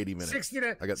 90. I'm over 80 minutes. 60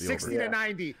 to, I got the 60 to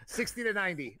 90. 60 to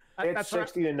 90. It's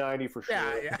 60 to 90 for sure.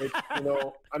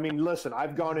 I mean, listen,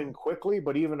 I've gone in quickly,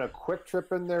 but even a quick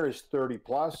trip in there is 30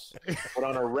 plus. But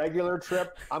on a regular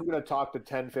trip, I'm going to talk to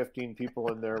 10, 15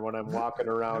 people in there when I'm walking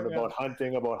around about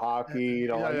hunting, about hockey.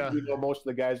 Most of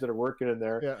the guys that are working in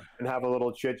there and have a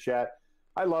little chit chat.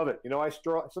 I love it.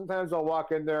 Sometimes I'll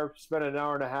walk in there, spend an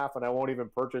hour and a half, and I won't even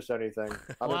purchase anything.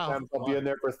 Other times I'll be in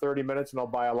there for 30 minutes and I'll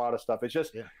buy a lot of stuff. It's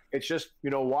just,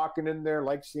 walking in there,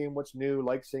 like seeing what's new,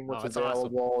 like seeing what's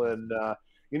available. Awesome.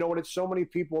 And, when it's so many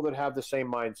people that have the same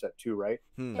mindset too, right?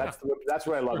 That's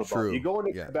what I love about it. You go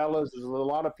into Cabela's, there's a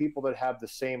lot of people that have the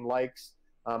same likes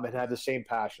and have the same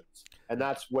passions. And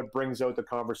that's what brings out the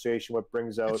conversation, what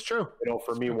brings out,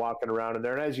 for me walking around in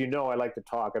there. And as you know, I like to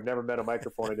talk. I've never met a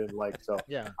microphone I didn't like. So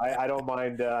I don't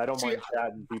mind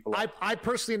chatting people up. I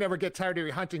personally never get tired of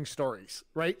your hunting stories,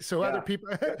 right? So other people,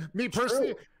 me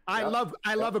personally, I love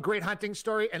a great hunting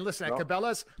story. And listen, at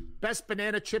Cabela's, best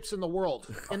banana chips in the world.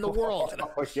 In the world.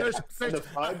 There's the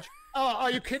fudge. Oh,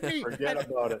 are you kidding me? Forget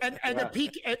about it.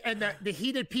 And the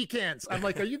heated pecans. I'm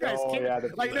like, are you guys kidding? Yeah,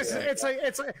 like this,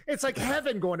 it's like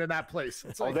heaven going to that place.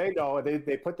 It's like, they know they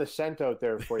put the scent out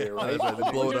there for you, right?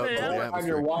 They blow it up. Every time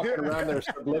you're walking around there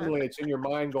subliminally, it's in your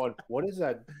mind going, what is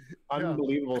that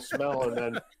unbelievable smell? And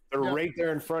then they're right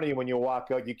there in front of you when you walk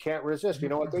out. You can't resist. You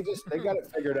know what? They got it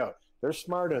figured out. They're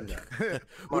smart in there.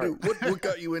 What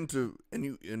got you into,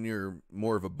 and you're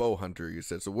more of a bow hunter, you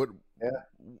said. So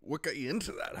what got you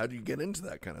into that? How do you get into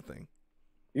that kind of thing?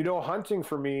 Hunting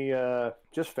for me,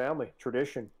 just family,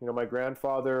 tradition. My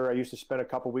grandfather, I used to spend a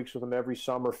couple weeks with him every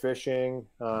summer fishing.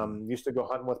 Used to go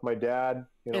hunting with my dad.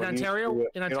 In Ontario?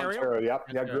 In Ontario? Yep.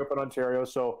 Yeah, I grew up in Ontario.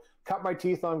 So cut my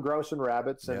teeth on grouse and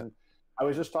rabbits. And I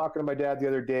was just talking to my dad the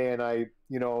other day, and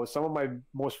some of my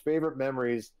most favorite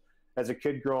memories as a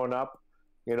kid growing up,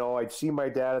 I'd see my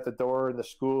dad at the door in the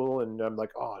school, and I'm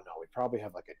like, oh no, we probably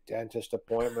have like a dentist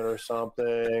appointment or something,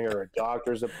 or a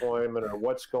doctor's appointment, or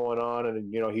what's going on.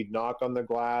 And he'd knock on the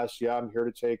glass. Yeah, I'm here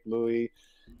to take Louie,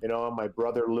 my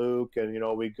brother Luke, and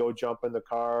we'd go jump in the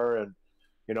car, and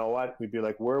we'd be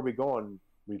like, where are we going?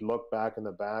 We'd look back in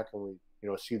the back, and we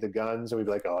see the guns, and we'd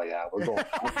be like, oh yeah, we're going.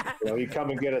 He'd come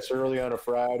and get us early on a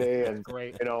Friday, and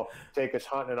take us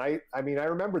hunting. And I mean, I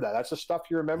remember that. That's the stuff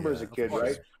you remember as a kid,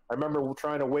 right? I remember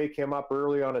trying to wake him up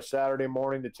early on a Saturday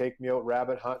morning to take me out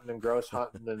rabbit hunting and grouse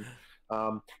hunting. And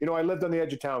I lived on the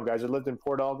edge of town, guys. I lived in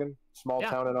Port Elgin, small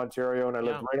town in Ontario, and I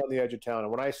lived right on the edge of town.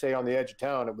 And when I say on the edge of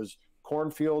town, it was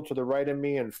cornfield to the right of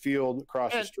me and field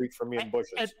across the street from me and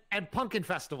bushes. And pumpkin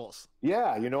festivals.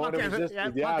 Yeah, it was just,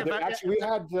 actually we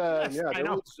had, there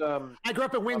was, I grew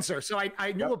up in Windsor, so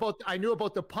I knew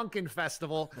about the pumpkin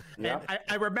festival. And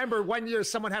I remember one year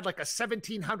someone had like a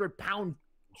 1,700-pound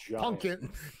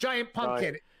giant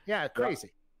pumpkin. Yeah,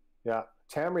 crazy. Yeah.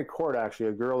 Tammy Court, actually,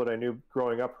 a girl that I knew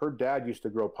growing up, her dad used to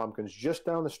grow pumpkins just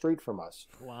down the street from us.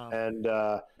 Wow. And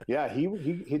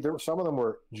some of them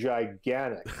were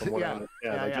gigantic from what I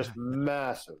understand. Just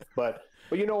massive. But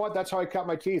you know what? That's how I cut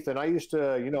my teeth. And I used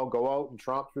to, go out and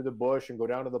tromp through the bush and go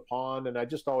down to the pond. And I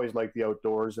just always liked the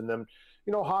outdoors. And then,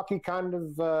 hockey kind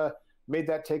of made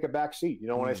that take a back seat.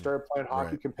 When I started playing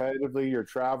hockey competitively, you're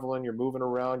traveling, you're moving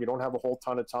around, you don't have a whole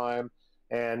ton of time.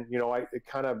 And, it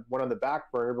kind of went on the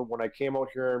back burner. But when I came out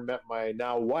here and met my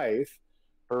now wife,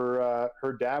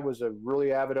 her dad was a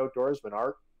really avid outdoorsman.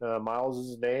 Art Miles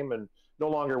is his name, and no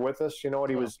longer with us. He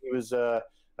was an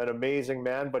amazing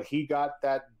man, but he got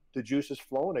the juices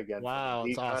flowing again. Wow.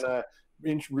 He kind of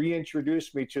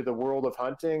reintroduced me to the world of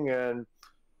hunting. And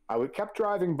I kept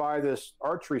driving by this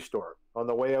archery store on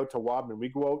the way out to Wadman. We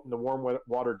go out in the warm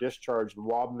water discharge in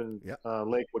Wadman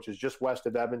Lake, which is just west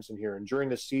of Edmonton here. And during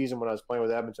the season when I was playing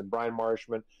with Edmonton, Brian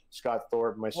Marshman, Scott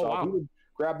Thorpe, and myself, we would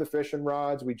grab the fishing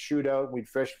rods, we'd shoot out, and we'd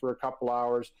fish for a couple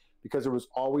hours because there was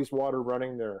always water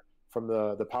running there from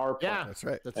the power plant. Yeah, that's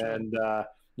right. And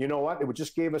you know what? It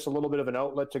just gave us a little bit of an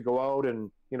outlet to go out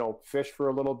and, fish for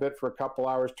a little bit for a couple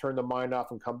hours, turn the mind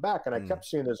off and come back. And I kept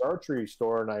seeing this archery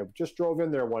store, and I just drove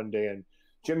in there one day, and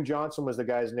Jim Johnson was the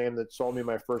guy's name that sold me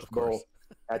my first bow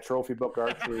at Trophy Book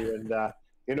Archery. And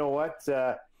you know what?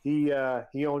 He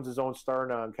owns his own store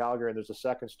now in Calgary, and there's a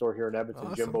second store here in Edmonton,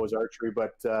 awesome. Jimbo's Archery.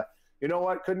 But you know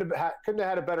what? Couldn't have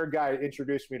had a better guy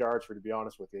introduce me to archery, to be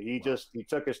honest with you. He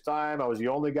took his time. I was the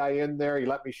only guy in there. He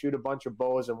let me shoot a bunch of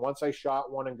bows, and once I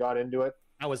shot one and got into it,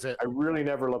 that was it. I really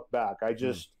never looked back. I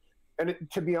just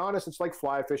to be honest, it's like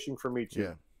fly fishing for me too.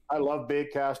 Yeah. I love bait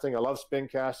casting. I love spin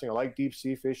casting. I like deep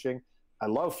sea fishing. I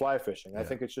love fly fishing. I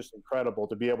think it's just incredible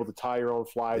to be able to tie your own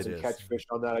flies and catch fish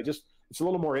on that. It's a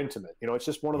little more intimate. It's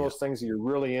just one of those things that you're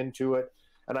really into it.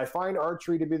 And I find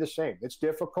archery to be the same. It's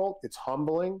difficult. It's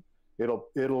humbling.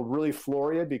 It'll really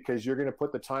floor you because you're going to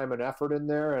put the time and effort in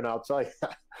there. And I'll tell you,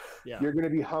 you're going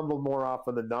to be humbled more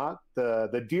often than not.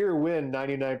 The deer win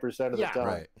 99% of the time.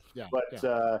 Right. Yeah.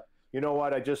 But you know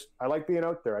what? I like being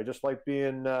out there. I just like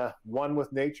being one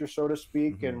with nature, so to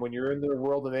speak. Mm-hmm. And when you're in their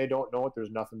world and they don't know it,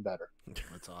 there's nothing better.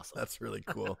 That's awesome. That's really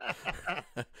cool.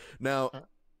 Now,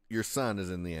 your son is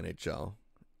in the NHL,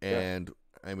 and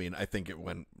I mean, I think it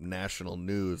went national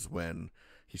news when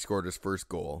he scored his first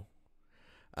goal.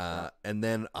 And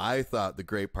then I thought the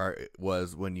great part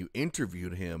was when you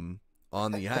interviewed him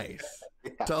on the ice.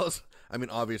 Tell us. I mean,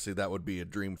 obviously that would be a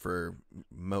dream for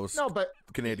most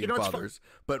Canadian fathers.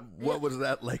 But what was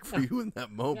that like for you in that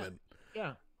moment?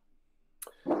 Yeah.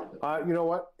 You know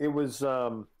what? It was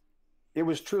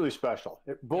truly special.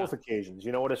 Both occasions.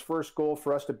 You know what? His first goal,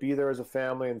 for us to be there as a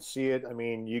family and see it. I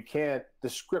mean, the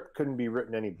script couldn't be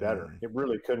written any better. It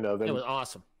really couldn't have. It was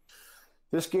awesome.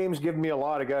 This game's given me a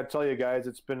lot. I got to tell you guys,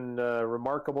 it's been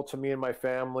remarkable to me and my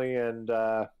family, and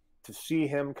to see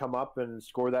him come up and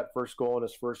score that first goal in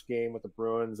his first game with the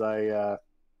Bruins, but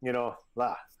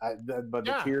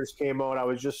the tears came out. I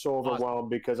was just so overwhelmed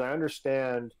because I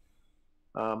understand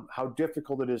how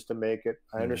difficult it is to make it.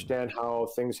 I understand how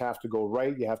things have to go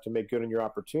right. You have to make good on your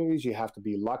opportunities. You have to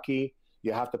be lucky.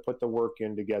 You have to put the work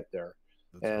in to get there.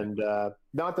 And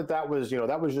not that was,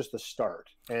 that was just the start.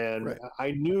 And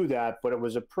I knew that, but it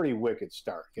was a pretty wicked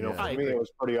start. For me, it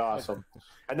was pretty awesome.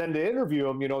 And then to interview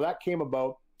him, that came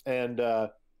about. And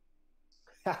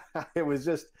it was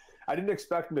just, I didn't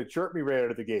expect him to chirp me right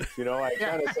out of the gate. I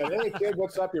kind of said, "Hey, kid,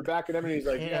 what's up? You're back in Edmonton." He's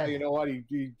like, "Yeah, you know what?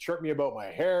 He chirped me about my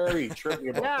hair. He chirped me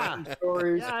about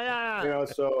stories."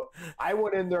 So I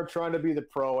went in there trying to be the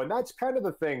pro. And that's kind of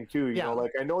the thing, too.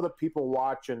 I know that people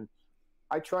watch, and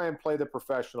I try and play the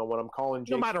professional when I'm calling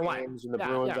Jake's games and the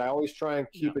Bruins. I always try and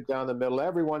keep it down the middle.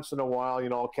 Every once in a while,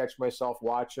 I'll catch myself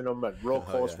watching them at real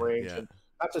close range. And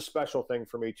that's a special thing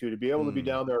for me, too, to be able to be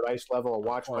down there at ice level and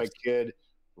watch my kid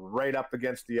right up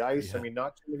against the ice. I mean,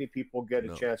 not too many people get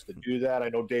a chance to do that. I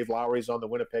know Dave Lowry's on the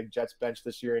Winnipeg Jets bench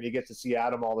this year, and he gets to see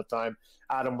Adam all the time.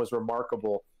 Adam was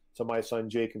remarkable to my son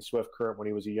Jake and Swift Current when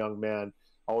he was a young man.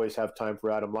 Always have time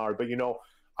for Adam Lowry. But,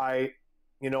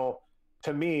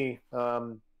 to me,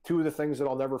 two of the things that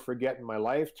I'll never forget in my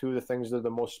life, two of the things that are the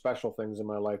most special things in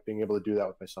my life, being able to do that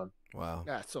with my son. Wow.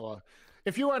 Yeah. So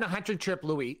if you were on a hunting trip,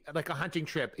 Louie, like a hunting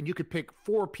trip, and you could pick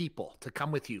 4 people to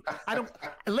come with you,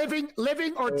 living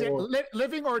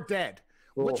or dead,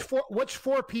 which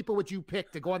 4 people would you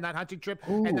pick to go on that hunting trip?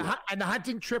 And the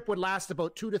hunting trip would last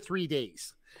about 2 to 3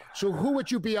 days. So who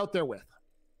would you be out there with?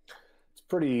 It's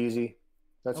pretty easy.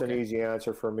 That's an easy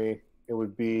answer for me. It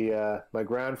would be my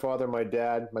grandfather, my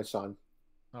dad, my son.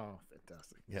 Oh,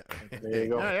 fantastic. Yeah. There you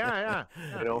go. Yeah.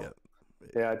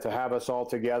 To have us all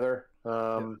together,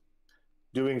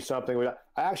 doing something. I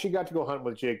actually got to go hunt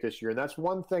with Jake this year. And that's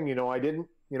one thing, I didn't,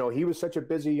 he was such a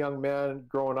busy young man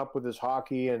growing up with his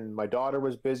hockey, and my daughter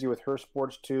was busy with her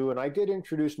sports too. And I did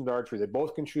introduce him to archery. They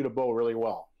both can shoot a bow really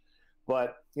well.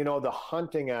 But, the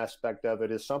hunting aspect of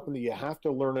it is something that you have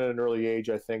to learn at an early age,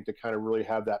 I think, to kind of really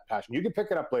have that passion. You can pick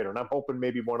it up later, and I'm hoping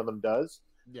maybe one of them does.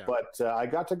 Yeah. But I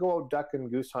got to go out duck and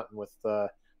goose hunting with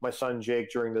my son Jake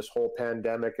during this whole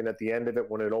pandemic. And at the end of it,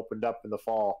 when it opened up in the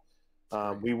fall,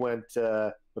 we went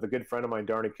with a good friend of mine,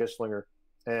 Darnie Kisslinger.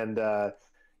 And,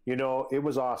 it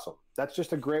was awesome. That's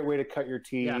just a great way to cut your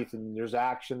teeth. Yeah. And there's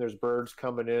action, there's birds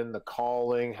coming in, the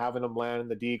calling, having them land in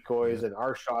the decoys. And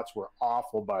our shots were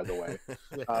awful, by the way.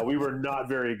 We were not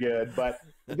very good, but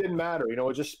it didn't matter.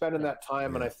 Just spending that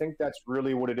time. And I think that's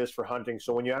really what it is for hunting.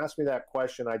 So when you ask me that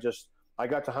question, I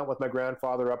got to hunt with my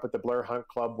grandfather up at the Blair Hunt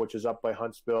Club, which is up by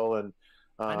Huntsville. And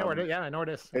I know it is. Yeah, I know it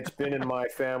is. It's been in my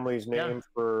family's name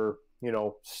for,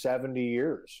 70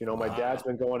 years. My dad's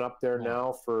been going up there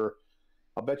now for,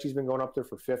 I'll bet he's been going up there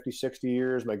for 50, 60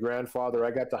 years. My grandfather,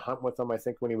 I got to hunt with him, I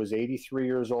think, when he was 83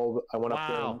 years old. I went up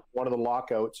there in one of the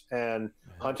lockouts and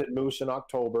hunted moose in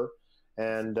October.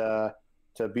 And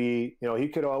to be, he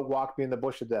could have walked me in the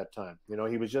bush at that time.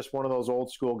 He was just one of those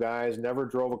old school guys, never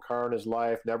drove a car in his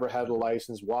life, never had a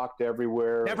license, walked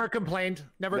everywhere. Never complained.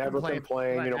 Never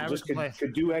complained.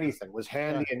 Could do anything, was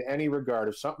handy in any regard.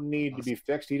 If something needed to be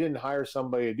fixed, he didn't hire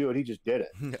somebody to do it. He just did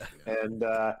it. And,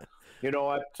 you know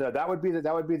what? That would be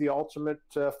the ultimate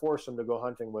foursome to go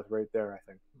hunting with right there, I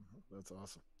think. That's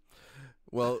awesome.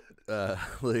 Well,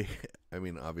 Lee, I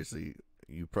mean, obviously,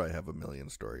 you probably have a million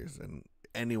stories, and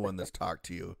anyone that's talked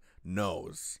to you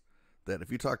knows that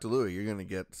if you talk to Louie, you're going to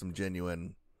get some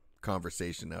genuine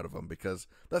conversation out of him, because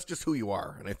that's just who you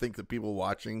are. And I think that people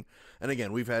watching, and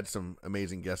again, we've had some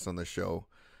amazing guests on the show,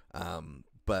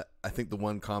 but I think the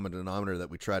one common denominator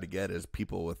that we try to get is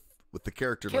people with the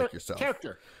character like yourself.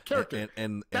 Character.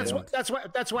 And that's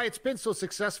why it's been so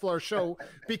successful, our show,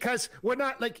 because we're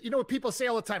not like, people say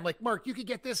all the time, like, Mark, you could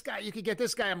get this guy,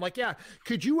 I'm like, yeah.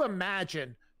 Could you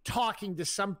imagine talking to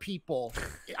some people?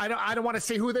 I don't want to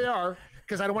say who they are,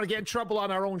 because I don't want to get in trouble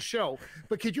on our own show,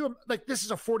 but could you, like, this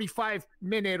is a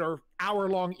 45-minute or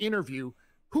hour-long interview.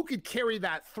 Who could carry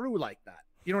that through like that?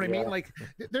 You know what I mean? Like,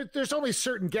 there's only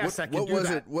certain guests that can do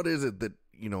that. What is it that,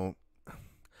 you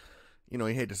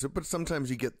hate to say, but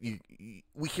sometimes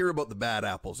we hear about the bad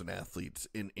apples in athletes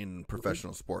in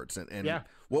professional sports. And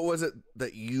what was it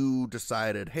that you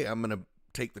decided, hey, I'm going to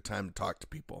take the time to talk to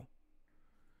people?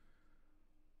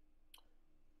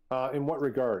 In what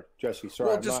regard, Jesse?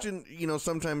 Sorry. Well,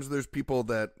 sometimes there's people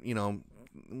that,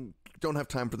 don't have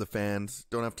time for the fans,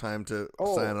 don't have time to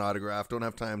sign an autograph, don't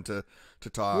have time to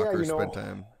talk or spend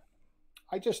time.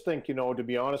 I just think, to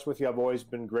be honest with you, I've always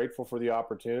been grateful for the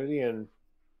opportunity, and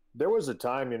There was a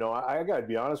time, I got to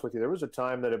be honest with you. There was a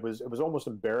time that it was almost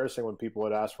embarrassing when people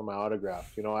would ask for my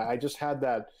autograph. I just had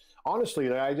that.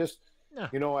 Honestly, I just,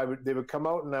 they would come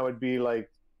out and I would be like,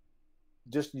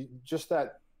 just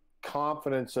that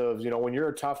confidence of, when you're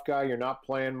a tough guy, you're not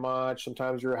playing much.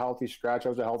 Sometimes you're a healthy scratch. I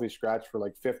was a healthy scratch for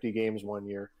like 50 games one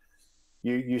year.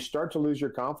 You start to lose your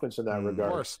confidence in that regard.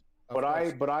 Of course.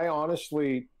 But I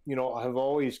honestly, have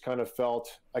always kind of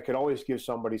felt I could always give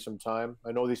somebody some time.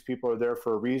 I know these people are there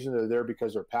for a reason. They're there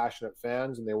because they're passionate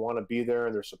fans and they want to be there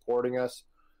and they're supporting us.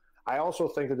 I also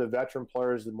think that the veteran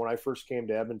players, when I first came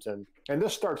to Edmonton, and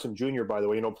this starts in junior, by the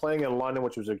way, playing in London,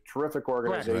 which was a terrific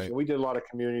organization. Right. We did a lot of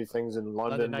community things in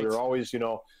London. We were always,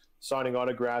 signing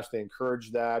autographs. They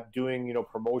encouraged that, doing,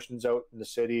 promotions out in the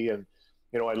city. And,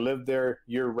 I lived there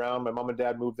year round. My mom and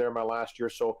dad moved there my last year.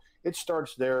 So it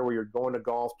starts there where you're going to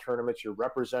golf tournaments, you're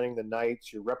representing the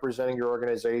Knights, you're representing your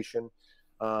organization.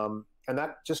 And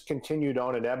that just continued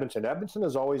on in Edmonton. Edmonton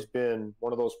has always been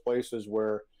one of those places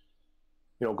where,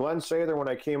 Glenn Sather, when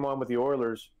I came on with the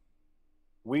Oilers,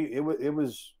 it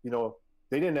was,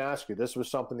 they didn't ask you. This was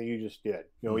something that you just did.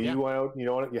 You went out,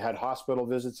 you had hospital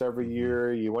visits every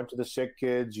year. You went to the sick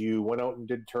kids. You went out and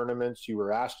did tournaments. You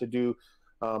were asked to do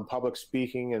public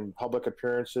speaking and public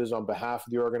appearances on behalf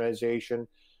of the organization.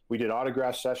 We did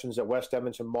autograph sessions at West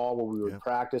Edmonton Mall where we would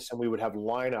practice and we would have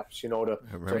lineups,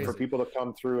 for people to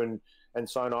come through and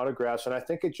sign autographs. And I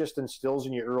think it just instills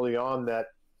in you early on that,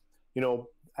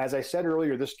 as I said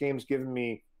earlier, this game's given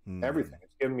me everything.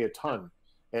 It's given me a ton.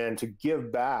 And to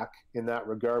give back in that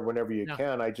regard whenever you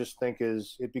can, I just think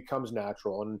it becomes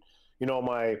natural. And,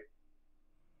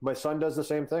 my son does the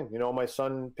same thing. My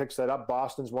son picks that up.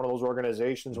 Boston's one of those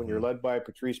organizations when you're led by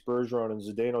Patrice Bergeron and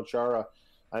Zdeno Chara.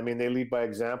 I mean, they lead by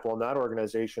example in that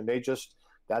organization.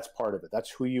 That's part of it.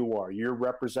 That's who you are. You're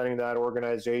representing that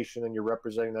organization and you're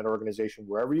representing that organization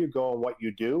wherever you go and what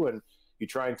you do. And you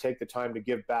try and take the time to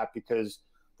give back because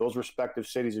those respective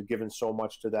cities have given so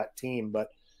much to that team. But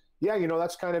yeah,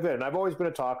 that's kind of it. And I've always been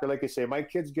a talker. Like I say, my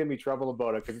kids give me trouble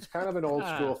about it because it's kind of an old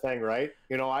school thing, right?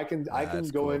 I can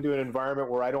go into an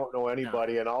environment where I don't know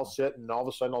anybody and I'll sit and all of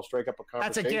a sudden I'll strike up a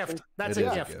conversation. That's a gift. That's a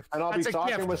gift. And I'll be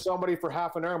talking with somebody for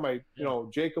half an hour.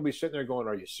 Jake will be sitting there going,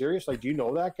 "Are you serious? Like, do you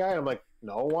know that guy?" And I'm like,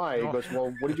 "No, why?" He goes,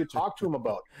 "Well, what did you talk to him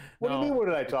about?" What do you mean, what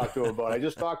did I talk to him about? I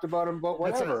just talked about him about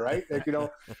whatever, right? Like,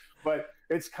 but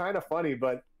it's kind of funny,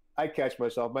 but I catch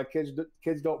myself. My kids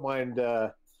don't mind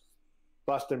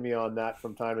busting me on that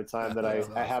from time to time. That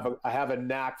I have a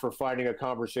knack for finding a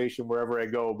conversation wherever I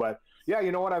go. But yeah,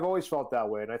 you know what? I've always felt that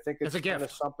way, and I think it's kind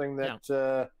of something that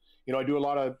I do a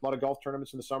lot of golf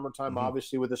tournaments in the summertime.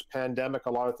 Obviously, with this pandemic,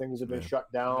 a lot of things have been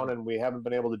shut down, and we haven't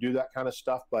been able to do that kind of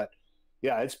stuff. But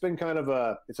yeah, it's been kind of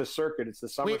a circuit. It's the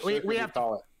summer circuit.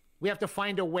 We have to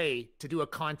find a way to do a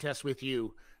contest with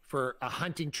you for a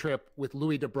hunting trip with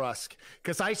Louie DeBrusk,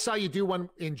 because I saw you do one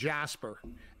in Jasper,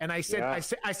 and I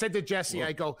said to Jesse,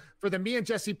 I go, for the Me and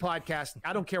Jesse podcast,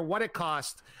 I don't care what it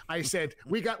costs. I said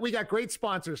we got great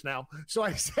sponsors now, so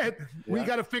I said we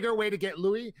got to figure a way to get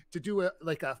Louie to do a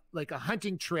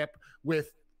hunting trip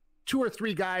with 2 or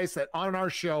 3 guys that on our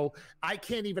show. I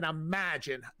can't even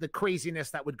imagine the craziness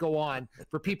that would go on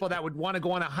for people that would want to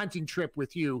go on a hunting trip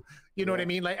with you. You know what I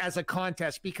mean? Like as a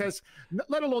contest, because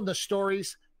let alone the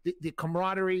stories, the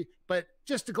camaraderie, but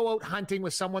just to go out hunting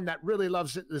with someone that really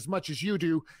loves it as much as you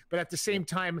do, but at the same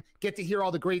time get to hear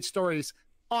all the great stories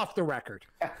off the record.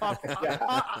 Off the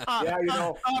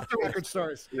record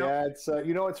stories. Yeah, it's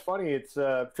it's funny. It's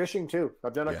fishing too.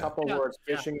 I've done a couple where it's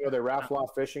fishing. They raffle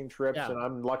off fishing trips, and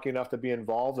I'm lucky enough to be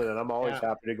involved in it. I'm always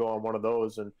happy to go on one of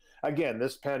those. And again,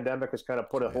 this pandemic has kind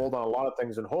of put a hold on a lot of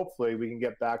things, and hopefully we can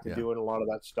get back to doing a lot of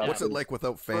that stuff. What's it like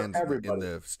without fans in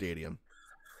the stadium?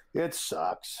 It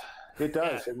sucks. It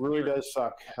does. It really does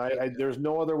suck. There's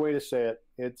no other way to say it.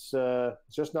 It's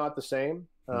just not the same.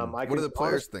 What do the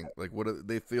players think? Like, what do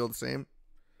they feel the same?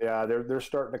 Yeah, they're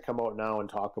starting to come out now and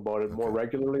talk about it more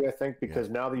regularly, I think, because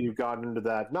now that you've gotten into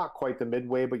that, not quite the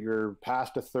midway, but you're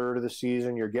past a third of the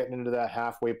season, you're getting into that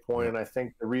halfway point, and I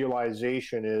think the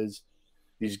realization is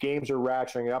these games are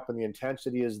ratcheting up and the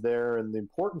intensity is there and the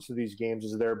importance of these games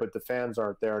is there, but the fans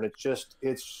aren't there, and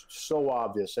it's so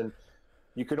obvious. And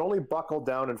you can only buckle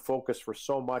down and focus for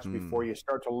so much before you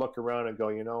start to look around and go,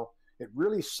 it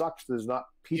really sucks there's not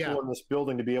people in this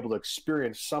building to be able to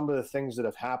experience some of the things that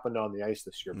have happened on the ice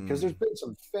this year, because there's been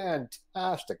some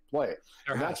fantastic play.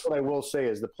 And that's what I will say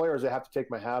is the players, I have to take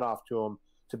my hat off to them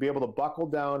to be able to buckle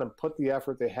down and put the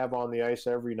effort they have on the ice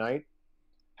every night.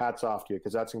 Hats off to you,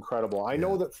 because that's incredible. I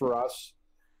know that for us,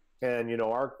 and,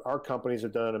 our companies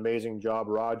have done an amazing job,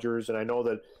 Rogers, and I know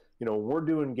that, we're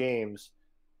doing games.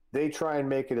 they try and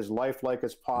make it as lifelike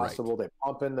as possible. Right. They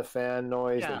pump in the fan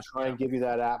noise. They try and give you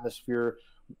that atmosphere.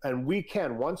 And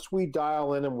once we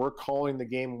dial in and we're calling the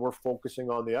game, we're focusing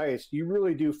on the ice, you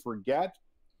really do forget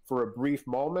for a brief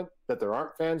moment that there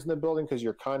aren't fans in the building because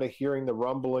you're kind of hearing the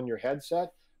rumble in your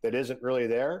headset that isn't really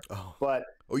there. But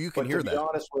you can hear that. To be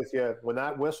honest with you, when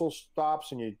that whistle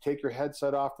stops and you take your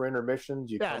headset off for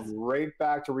intermissions, you come right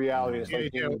back to reality. It's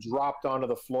like being dropped onto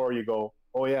the floor. You go,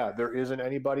 oh yeah, there isn't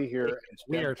anybody here. It's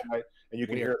weird, and you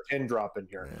can hear a pin drop in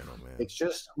here. Man. It's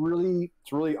just really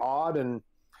odd. And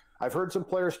I've heard some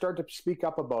players start to speak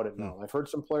up about it now. I've heard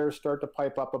some players start to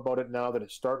pipe up about it now that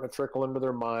it's starting to trickle into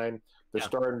their mind.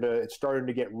 They're it's starting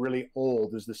to get really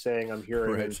old, is the saying I'm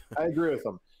hearing. Right. And I agree with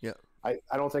them. Yeah. I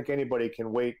don't think anybody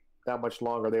can wait that much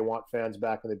longer. They want fans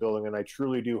back in the building, and I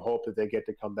truly do hope that they get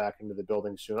to come back into the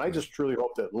building soon. I just truly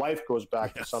hope that life goes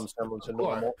back to some semblance of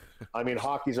normal. I mean,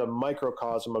 hockey's a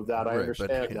microcosm of that. I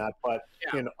understand that. But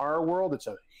in our world, it's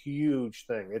a huge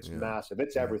thing. It's massive.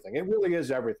 It's everything. It really is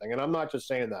everything. And I'm not just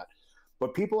saying that.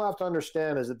 What people have to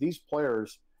understand is that these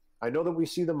players, I know that we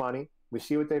see the money, we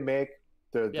see what they make,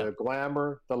 the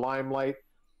glamour, the limelight,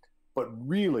 but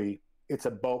really it's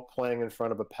about playing in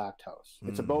front of a packed house.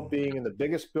 It's about being in the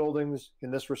biggest buildings in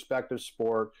this respective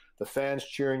sport, the fans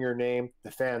cheering your name,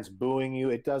 the fans booing you.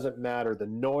 It doesn't matter. The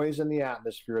noise and the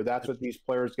atmosphere, that's what these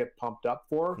players get pumped up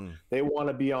for. They want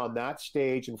to be on that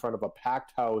stage in front of a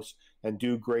packed house and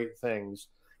do great things.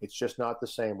 It's just not the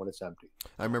same when it's empty.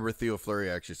 I remember Theo Fleury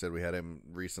actually said, we had him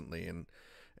recently,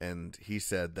 and he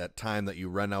said that time that you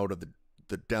run out of the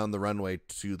down the runway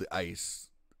to the ice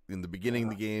in the beginning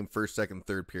of the game, first, second,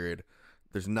 third period,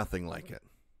 there's nothing like it.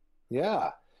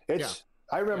 Yeah.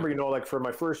 I remember, like for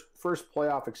my first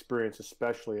playoff experience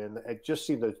especially, and I just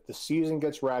see the season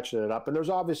gets ratcheted up, and there's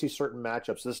obviously certain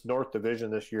matchups. This North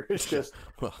Division this year is just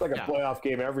like a playoff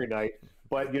game every night.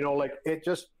 But, it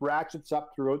just ratchets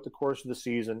up throughout the course of the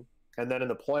season. And then in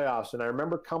the playoffs, and I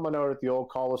remember coming out at the old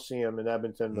Coliseum in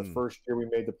Edmonton the first year we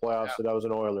made the playoffs that I was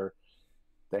an Oiler.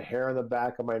 The hair on the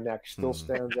back of my neck still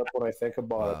stands up when I think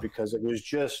about it, because it was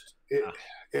just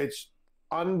it's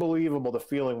unbelievable, the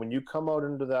feeling when you come out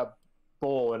into that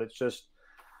bowl, and it's just,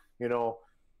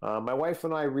 my wife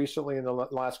and I recently in the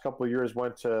last couple of years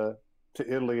went to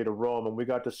Italy, to Rome, and we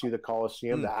got to see the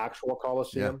Coliseum, the actual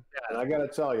Coliseum. And I got to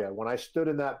tell you, when I stood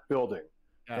in that building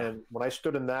and when I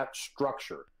stood in that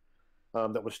structure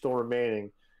that was still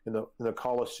remaining in the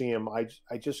Coliseum, I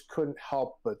just couldn't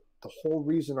help but the whole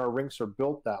reason our rinks are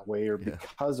built that way are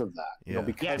because of that,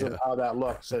 because of how that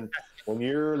looks. And when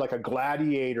you're like a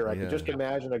gladiator, I can just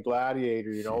imagine a gladiator,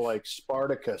 like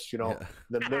Spartacus, in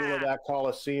the middle of that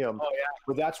Coliseum.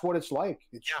 But that's what it's like.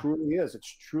 It truly is. It's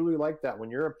truly like that.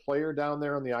 When you're a player down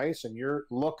there on the ice and you're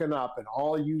looking up and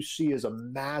all you see is a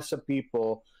mass of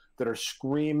people that are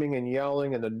screaming and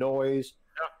yelling and the noise,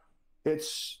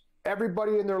 it's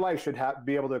everybody in their life should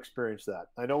be able to experience that.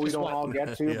 I know we don't all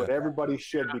get to, but everybody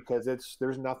should, because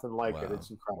there's nothing like it. It's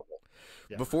incredible.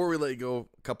 Before we let you go,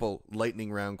 a couple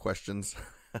lightning round questions.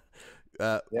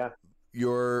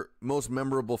 Your most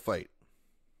memorable fight?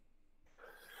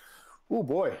 Oh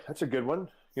boy, that's a good one.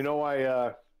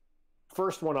 I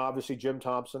first one, obviously Jim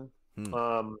Thompson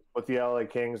with the LA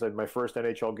Kings. My first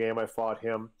NHL game, I fought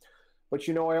him. But,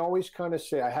 I always kind of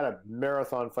say I had a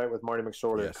marathon fight with Marty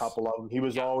McSorley, a couple of them. He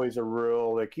was always a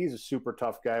real, he's a super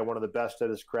tough guy, one of the best at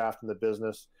his craft in the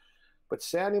business. But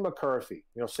Sandy McCarthy,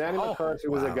 Sandy McCarthy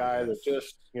was a guy that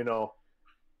just,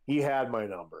 he had my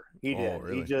number. He did.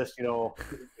 Really? He just,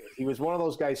 he was one of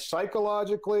those guys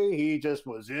psychologically. He just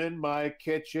was in my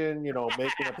kitchen,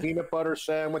 making a peanut butter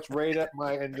sandwich right at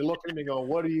and you look at me and go,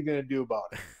 what are you going to do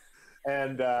about it?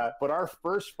 And, but our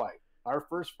first fight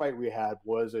we had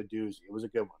was a doozy. It was a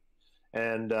good one.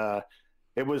 And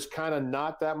it was kind of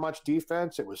not that much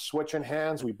defense. It was switching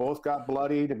hands. We both got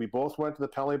bloodied, and we both went to the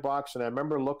penalty box. And I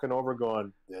remember looking over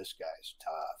going, this guy's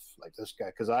tough. Like this guy,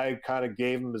 because I kind of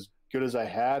gave him as good as I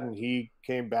had, and he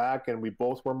came back, and we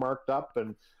both were marked up.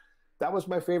 And that was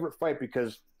my favorite fight,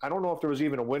 because I don't know if there was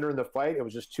even a winner in the fight. It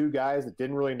was just two guys that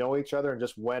didn't really know each other and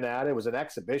just went at it. It was an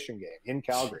exhibition game in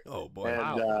Calgary. Oh, boy.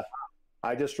 And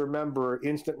I just remember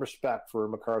instant respect for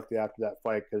McCarthy after that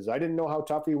fight, because I didn't know how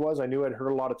tough he was. I knew I'd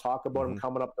heard a lot of talk about him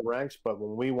coming up the ranks, but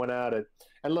when we went at it,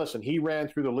 and listen, he ran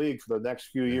through the league for the next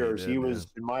few years. He was,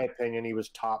 in my opinion, he was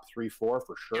top 3-4 for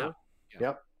sure.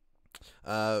 Yep.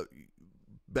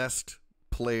 Best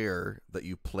player that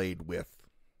you played with?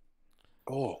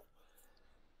 Oh,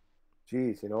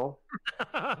 geez, I know.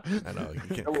 Well,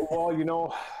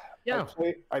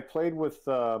 I played with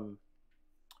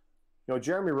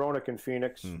Jeremy Roenick in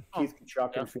Phoenix, Keith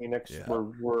Kachuk in Phoenix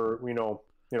were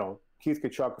Keith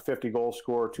Tkachuk, a 50-goal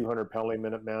scorer, 200 penalty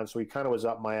minute man. So he kind of was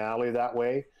up my alley that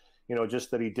way.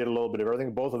 Just that he did a little bit of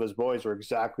everything. Both of his boys are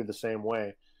exactly the same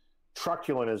way.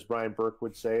 Truculent, as Brian Burke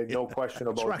would say. No question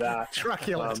about that.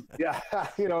 Truculent.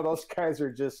 Those guys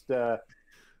are just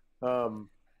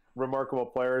remarkable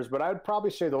players. But I'd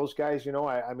probably say those guys,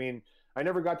 I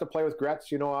never got to play with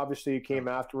Gretz. Obviously he came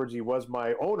afterwards. He was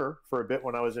my owner for a bit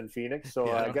when I was in Phoenix.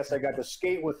 So I guess I got to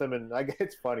skate with him, and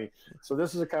it's funny. So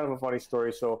this is a kind of a funny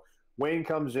story. So Wayne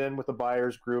comes in with the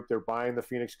buyers group. They're buying the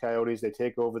Phoenix Coyotes. They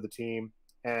take over the team.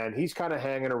 And he's kind of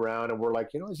hanging around, and we're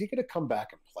like, is he going to come back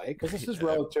and play? Because this is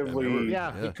relatively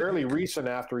fairly recent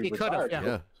after he retired.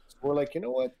 So we're like, you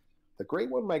know what? The great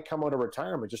one might come out of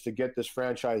retirement just to get this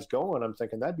franchise going. I'm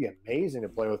thinking that'd be amazing to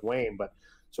play with Wayne. But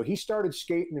so he started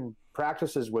skating and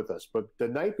practices with us. But the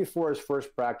night before his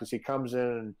first practice, he comes in,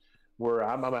 and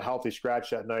I'm a healthy scratch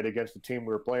that night against the team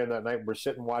we were playing that night. We're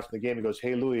sitting watching the game. He goes,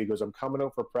 "Hey, Louie," he goes, "I'm coming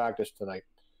out for practice tonight.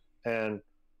 And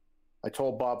I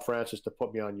told Bob Francis to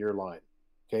put me on your line."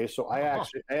 Okay, so I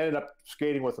ended up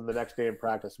skating with him the next day in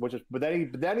practice, but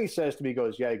then he says to me, he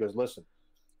goes, "Listen,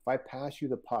 if I pass you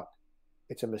the puck,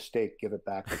 it's a mistake. Give it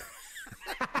back."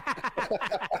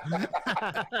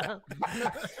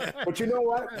 But you know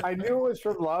what? I knew it was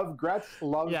from love. Gretz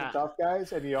loves the tough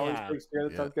guys, and he always takes care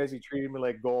of the tough guys. He treated me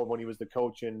like gold when he was the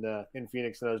coach in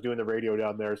Phoenix, and I was doing the radio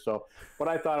down there. So, but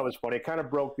I thought it was funny. It kind of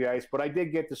broke the ice, but I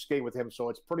did get to skate with him, so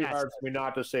it's pretty hard for me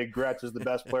not to say Gretz is the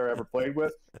best player I ever played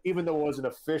with, even though it wasn't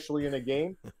officially in a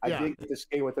game. I did get to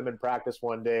skate with him in practice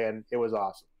one day, and it was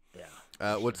awesome.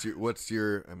 Yeah. What's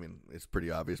your? I mean, it's pretty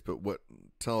obvious, but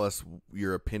tell us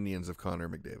your opinions of Connor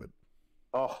McDavid.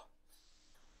 Oh,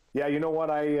 yeah. You know what?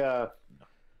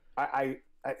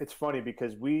 It's funny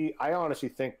because I honestly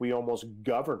think we almost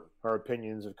govern our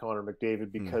opinions of Connor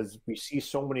McDavid because we see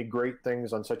so many great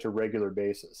things on such a regular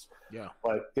basis. Yeah.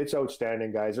 But it's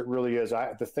outstanding, guys. It really is.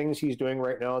 The things he's doing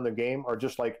right now in the game are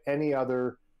just like any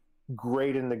other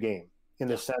great in the game, in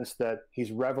the sense that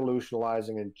he's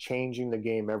revolutionizing and changing the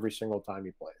game every single time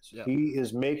he plays. Yeah. He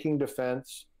is making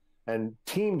defense and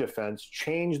team defense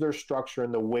change their structure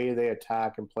and the way they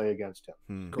attack and play against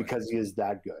him because he is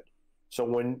that good. So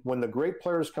when the great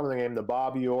players come in the game, the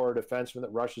Bobby Orr defenseman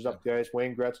that rushes up the ice,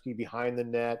 Wayne Gretzky behind the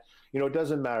net, it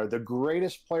doesn't matter. The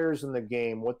greatest players in the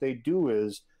game, what they do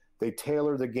is they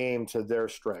tailor the game to their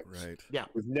strengths. Right. Yeah.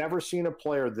 We've never seen a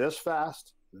player this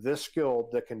fast, this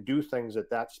skilled, that can do things at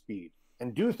that speed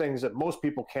and do things that most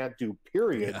people can't do,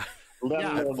 period. Yeah. Let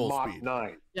alone Mach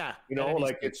 9. Yeah.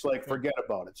 It's like, forget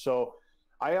about it. So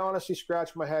I honestly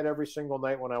scratch my head every single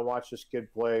night when I watch this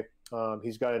kid play.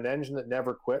 He's got an engine that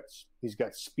never quits. He's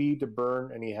got speed to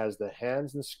burn, and he has the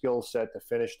hands and skill set to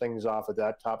finish things off at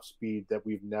that top speed that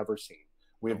we've never seen.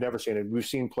 We have never seen it. We've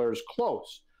seen players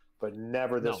close, but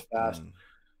never this fast.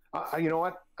 You know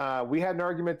what? We had an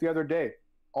argument the other day.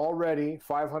 Already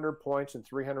 500 points in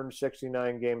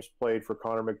 369 games played for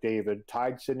Connor McDavid,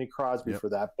 tied Sidney Crosby for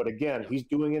that. But again, he's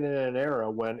doing it in an era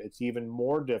when it's even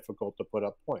more difficult to put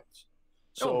up points.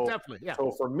 So, definitely,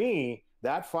 So for me,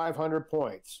 that 500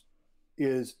 points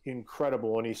is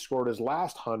incredible, and he scored his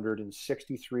last 100 in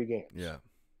 63 games. Yeah.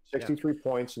 63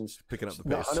 points and picking up the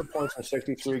pace. 100 points in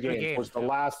 63 games was the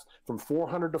last from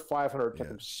 400 to 500. It took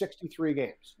him 63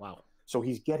 games. Wow. So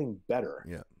he's getting better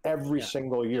every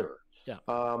single year. Yeah.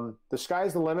 The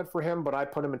sky's the limit for him, but I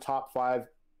put him in top 5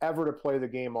 ever to play the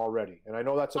game already. And I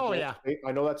know that's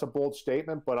I know that's a bold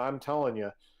statement, but I'm telling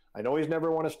you, I know he's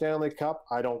never won a Stanley Cup.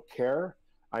 I don't care.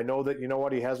 I know that,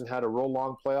 he hasn't had a real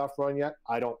long playoff run yet.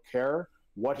 I don't care.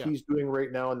 What he's doing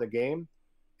right now in the game,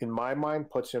 in my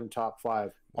mind, puts him top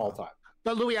 5 all time.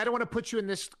 But Louie, I don't want to put you in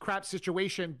this crap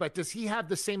situation, but does he have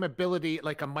the same ability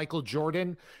like a Michael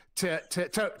Jordan to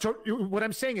what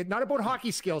I'm saying is not about hockey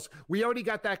skills. We already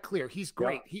got that clear. He's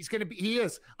great. Yeah. He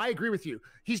is. I agree with you.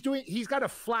 He's got a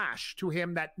flash to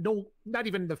him that not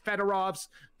even the Fedorovs,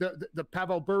 the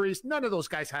Pavel Buris, none of those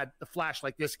guys had the flash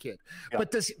like this kid. Yeah.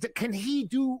 But can he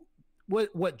do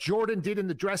what Jordan did in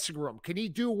the dressing room? Can he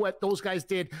do what those guys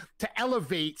did to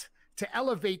elevate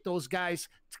those guys,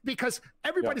 because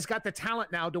everybody's got the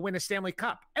talent now to win a Stanley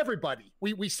Cup. Everybody.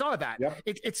 We saw that. Yeah.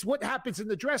 It's what happens in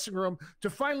the dressing room to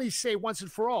finally say once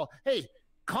and for all, hey,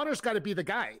 Connor's got to be the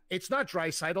guy. It's not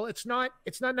Draisaitl. It's not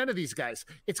none of these guys.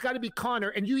 It's got to be Connor.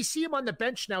 And you see him on the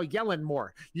bench now yelling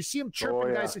more. You see him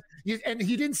chirping guys. And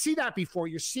you didn't see that before.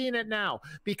 You're seeing it now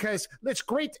because it's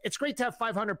great. It's great to have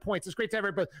 500 points. It's great to have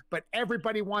everybody, but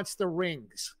everybody wants the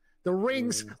rings. The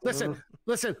rings. Listen.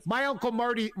 My Uncle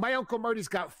Marty's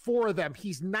got 4 of them.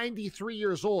 He's 93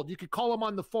 years old. You could call him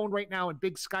on the phone right now in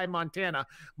Big Sky, Montana.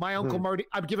 My Uncle Marty.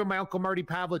 I'm giving my Uncle Marty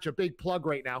Pavelich a big plug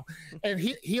right now, and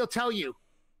he'll tell you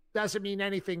doesn't mean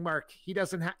anything, Mark. He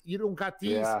doesn't have, you don't got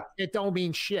these. Yeah. It don't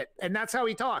mean shit. And that's how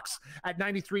he talks at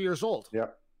 93 years old.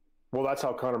 Yep. Well, that's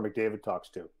how Connor McDavid talks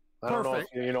too. I don't know if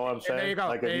you know what I'm saying.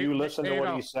 Like if you listen to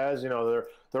what he says, you know,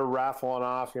 they're raffling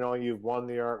off, you know, you've won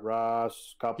the Art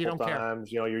Ross a couple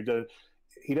times, you know, you're done.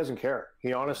 He doesn't care.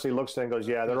 He honestly looks at it and goes,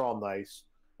 yeah, they're all nice.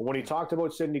 But when he talked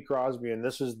about Sidney Crosby, and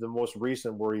this is the most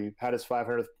recent where he had his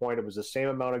 500th point, it was the same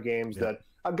amount of games that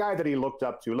a guy that he looked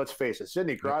up to, let's face it,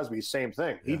 Sidney Crosby, same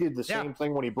thing. He did the same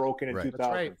thing when he broke in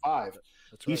 2005.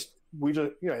 That's right. We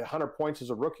just, you know, 100 points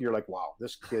as a rookie, you're like, wow,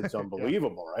 this kid's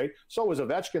unbelievable, right? So was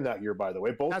Ovechkin that year, by the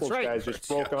way. Both those guys just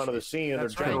broke onto the scene, and they're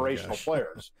generational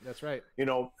players. That's right. You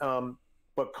know,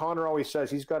 but Connor always says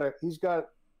he's got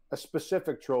a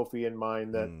specific trophy in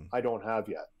mind that I don't have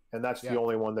yet, and that's the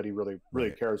only one that he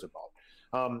really cares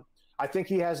about. I think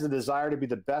he has the desire to be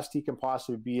the best he can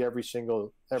possibly be every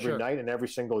night and every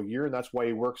single year, and that's why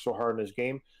he works so hard in his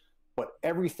game. But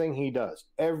everything he does,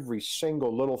 every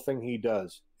single little thing he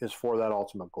does is for that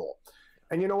ultimate goal.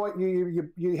 And you know what?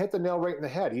 You hit the nail right in the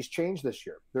head. He's changed this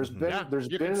year. There's been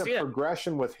a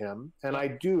progression with him. And I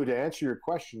do, to answer your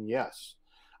question, yes.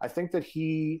 I think that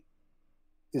he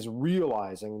is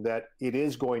realizing that it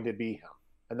is going to be him.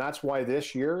 And that's why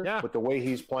this year, with the way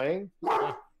he's playing,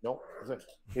 the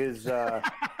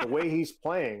way he's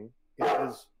playing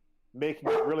is making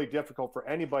it really difficult for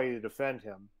anybody to defend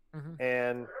him.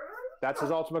 And that's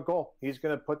his ultimate goal. He's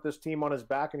going to put this team on his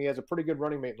back, and he has a pretty good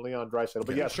running mate in Leon Draisaitl.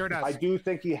 But yes, I do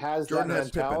think he has that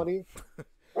mentality.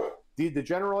 The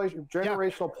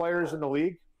generational players in the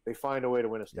league, they find a way to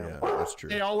win a Stanley Cup. That's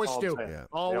true. They always do. Yeah.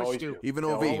 Always do. Even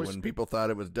OV, when people thought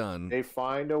it was done, they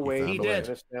find a way to win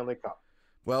a Stanley Cup.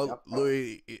 Well,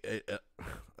 Louie,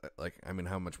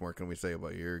 how much more can we say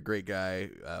about you? You're a great guy.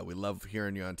 We love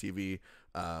hearing you on TV.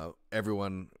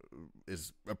 Everyone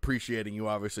is appreciating you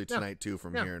obviously tonight too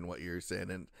from hearing what you're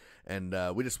saying,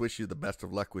 and we just wish you the best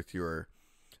of luck with your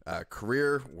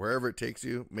career wherever it takes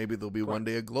you. Maybe there'll be one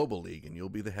day a global league and you'll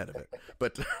be the head of it.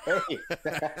 But,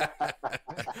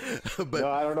 no,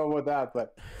 I don't know about that,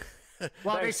 but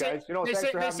well, thanks, they say, guys. You know, they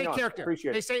say character.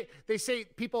 Appreciate it. They say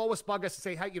people always bug us and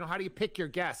say, how do you pick your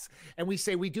guests? And we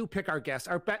say we do pick our guests.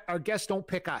 Our guests don't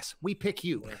pick us. We pick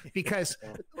you because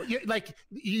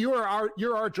you're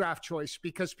our draft choice,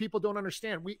 because people don't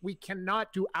understand. We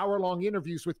cannot do hour-long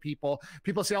interviews with people.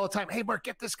 People say all the time, hey, Mark,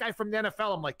 get this guy from the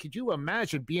NFL. I'm like, could you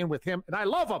imagine being with him? And I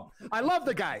love him. I love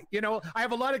the guy. You know, I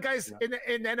have a lot of guys in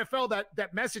the NFL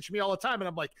that message me all the time, and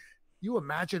I'm like, you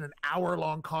imagine an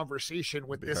hour-long conversation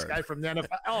with this guy from the NFL?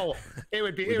 Oh, it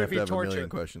would be torture.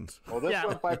 Questions. Well, this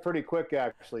went by pretty quick,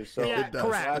 actually. So correct.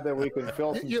 Glad that we can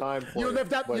fill some time for you. You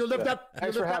lived up.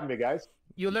 Thanks for having me, guys.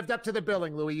 You lived up to the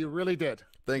billing, Louie. You really did.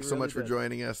 Thanks so much for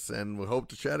joining us, and we hope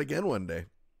to chat again one day.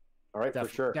 All right, for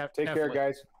sure. Take care,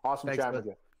 guys. Awesome chatting with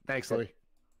you. Thanks, Louie.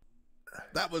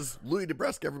 That was Louie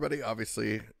DeBrusk, everybody.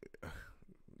 Obviously,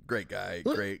 great guy.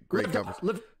 Great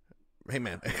conversation. Hey,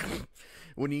 man.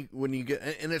 When you get,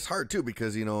 and it's hard too,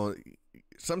 because you know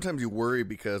sometimes you worry,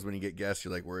 because when you get guests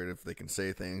you're like worried if they can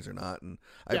say things or not, and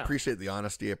I appreciate the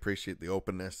honesty, I appreciate the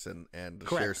openness, and to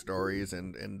share stories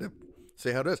and to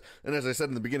say how it is. And as I said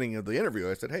in the beginning of the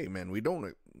interview, I said, hey man,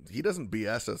 he doesn't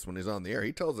BS us when he's on the air.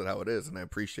 He tells it how it is, and I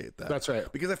appreciate that. That's right.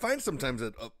 Because I find sometimes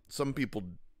that some people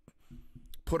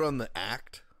put on the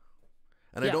act,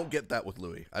 and I don't get that with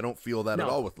Louie. I don't feel that at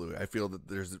all with Louie. I feel that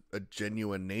there's a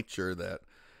genuine nature that,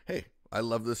 hey, I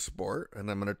love this sport,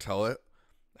 and I'm going to tell it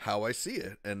how I see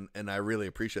it, and I really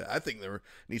appreciate it. I think there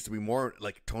needs to be more,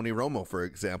 like Tony Romo, for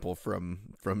example,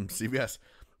 from CBS.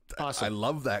 Awesome. I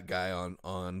love that guy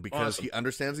on because he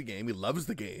understands the game, he loves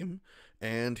the game,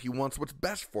 and he wants what's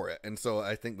best for it. And so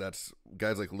I think that's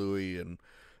guys like Louie, and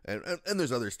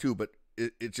there's others too, but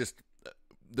it just,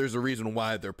 there's a reason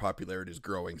why their popularity is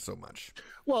growing so much.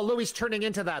 Well, Louie's turning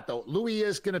into that, though. Louie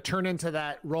is going to turn into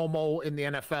that Romo in the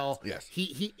NFL. Yes.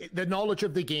 He the knowledge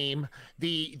of the game,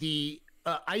 the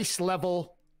ice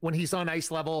level, when he's on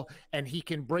ice level, and he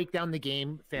can break down the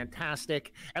game.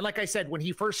 Fantastic. And like I said, when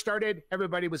he first started,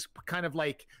 everybody was kind of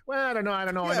like, well, I don't know.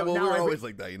 Yeah, well, we're always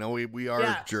like that. You know, we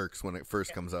are jerks when it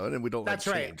first comes out, and we don't like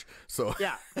change. So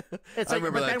yeah, it's I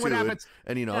remember that too.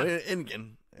 And you know,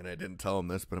 and I didn't tell him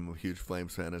this, but I'm a huge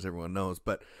Flames fan, as everyone knows.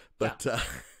 But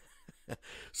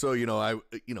so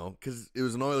because it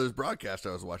was an Oilers broadcast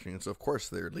I was watching, and so of course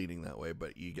they're leading that way.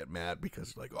 But you get mad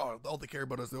because like, oh, all they care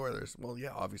about is the Oilers. Well,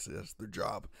 yeah, obviously that's their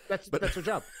job. That's their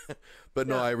job. But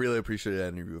no, I really appreciate that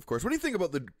interview. Of course, what do you think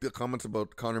about the comments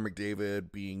about Connor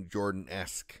McDavid being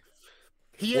Jordan-esque?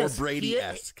 He is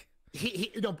Brady-esque.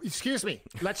 No, excuse me.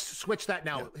 Let's switch that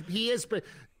now. He is, but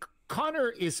Connor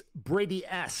is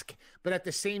Brady-esque, but at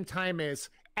the same time is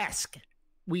esque.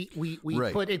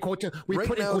 Right. put in Right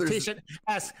put in now, quotation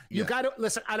S. You Yeah. got to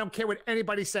listen. I don't care what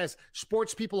anybody says.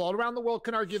 Sports people all around the world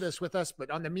can argue this with us, but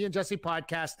on the Me and Jesse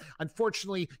podcast,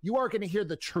 unfortunately, you are going to hear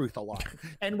the truth a lot.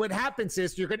 And what happens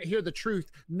is you're going to hear the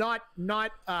truth not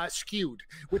skewed,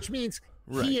 which means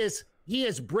Right. he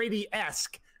is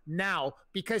Brady-esque now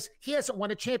because he hasn't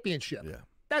won a championship. Yeah.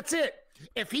 That's it.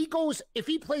 If he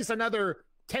plays another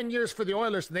 10 years for the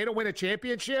Oilers and they don't win a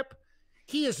championship,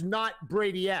 he is not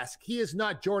Brady-esque. He is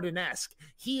not Jordan-esque.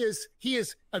 He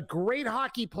is a great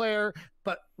hockey player,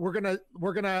 but we're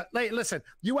gonna listen.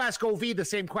 You ask OV the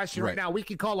same question right now. We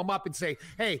can call him up and say,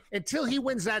 hey, until he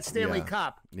wins that Stanley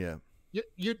Cup,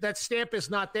 you that stamp is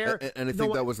not there. And I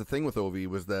think that was the thing with Ovi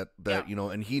was that you know,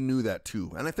 and he knew that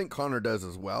too. And I think Connor does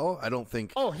as well. I don't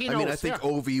think. Oh, he knows. I think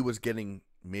Ovi was getting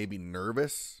maybe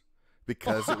nervous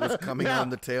because it was coming on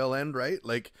the tail end, right?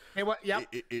 Like,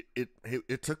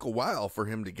 it took a while for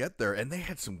him to get there, and they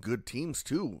had some good teams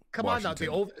too. Come on now, the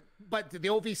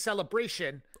OV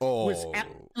celebration was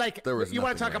like there was you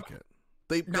want to talk like about. It.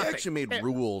 They actually made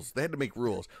rules. They had to make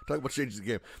rules. Talk about changing the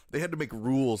game. They had to make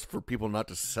rules for people not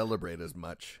to celebrate as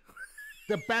much.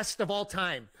 The best of all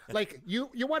time. Like you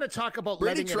want to talk about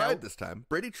Brady letting tried it out. this time.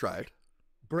 Brady tried.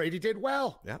 Brady did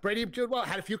well. Yeah. Brady did well.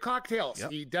 Had a few cocktails.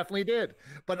 Yep. He definitely did.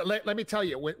 But let me tell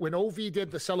you, when OV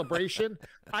did the celebration,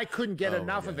 I couldn't get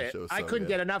enough of it. I couldn't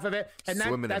get enough of it. And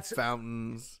swimming that's in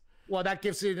fountains. Well, that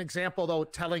gives you an example, though,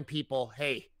 telling people,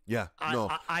 hey. Yeah,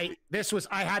 I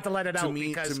had to let it out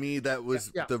because to me that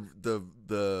was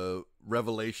the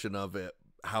revelation of it,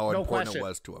 how important it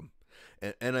was to him,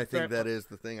 and I think that is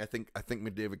the thing. I think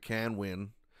McDavid can win.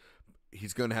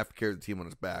 He's going to have to carry the team on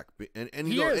his back, and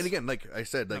again, like I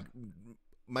said, like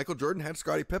Michael Jordan had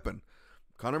Scottie Pippen,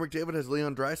 Connor McDavid has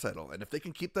Leon Draisaitl, and if they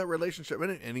can keep that relationship in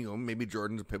it, and maybe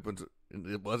Jordan's and Pippen's,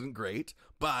 it wasn't great,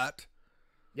 but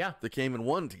they came and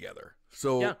won together.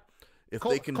 So if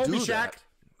they can do that.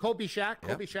 Kobe Shaq,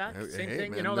 same thing.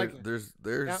 Man, you know, like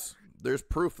there's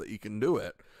proof that you can do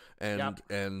it,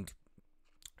 and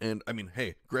I mean,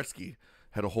 hey, Gretzky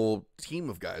had a whole team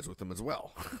of guys with him as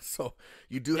well, so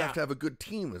you do have to have a good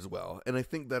team as well, and I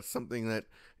think that's something that,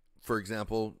 for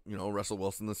example, you know, Russell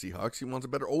Wilson, the Seahawks, he wants a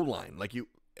better O-line, like you,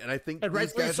 and I think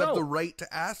these guys have the right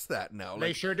to ask that now.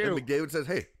 They sure do. And McDavid says,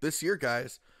 hey, this year,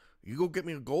 guys, you go get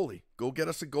me a goalie, go get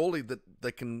us a goalie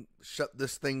that can shut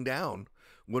this thing down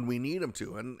when we need them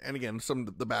to. And again, some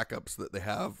of the backups that they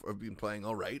have been playing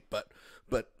all right, but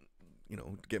you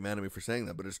know, get mad at me for saying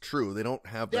that, but it's true. They don't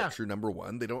have that true number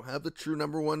one. They don't have the true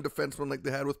number one defenseman like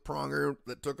they had with Pronger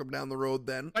that took them down the road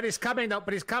then. But he's coming though.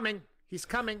 But he's coming. He's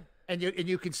coming. And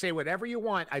you can say whatever you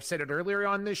want. I've said it earlier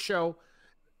on this show.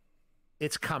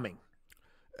 It's coming.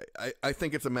 I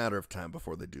think it's a matter of time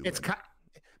before they do.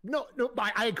 No,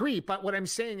 I agree. But what I'm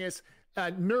saying is,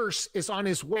 Nurse is on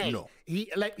his way. No.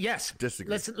 Disagree.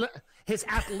 Listen, his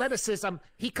athleticism.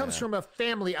 He comes from a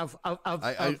family of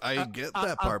I get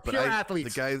that part, but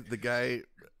athletes. The guy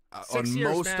on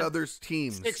most others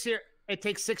teams. 6 years. It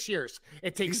takes 6 years.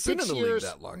 It takes He's 6 been in the years.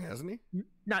 league that long, hasn't he?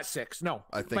 Not 6. No,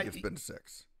 I think it's been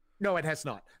 6. No, it has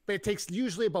not. But it takes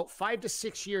usually about 5 to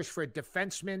 6 years for a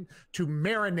defenseman to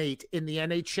marinate in the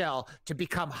NHL to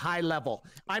become high level.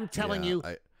 I'm telling you.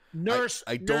 Nurse,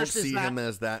 I don't see him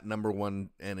as that number one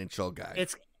NHL guy.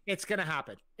 It's going to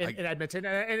happen in Edmonton,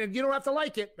 and you don't have to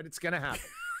like it, but it's going to happen.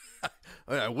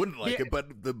 I wouldn't like it,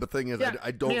 but the thing is,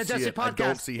 I don't see it. I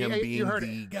don't see him being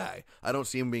the guy. I don't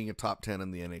see him being a top 10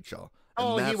 in the NHL.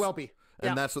 He will be.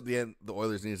 And that's what the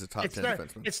Oilers need is a top 10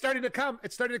 defenseman. It's starting to come.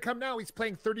 It's starting to come now. He's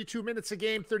playing 32 minutes a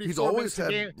game, 34 He's always minutes a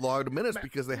game. had logged minutes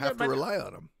because they have to rely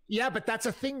on him. Yeah, but that's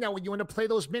a thing now. When you want to play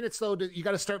those minutes, though, you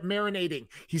got to start marinating.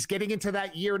 He's getting into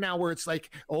that year now where it's like,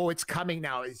 oh, it's coming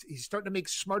now. He's starting to make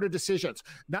smarter decisions.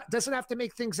 Doesn't have to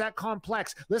make things that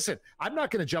complex. Listen, I'm not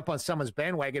going to jump on someone's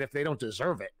bandwagon if they don't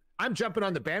deserve it. I'm jumping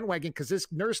on the bandwagon because this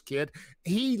Nurse kid,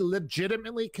 he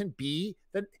legitimately can be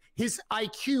that his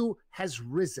IQ has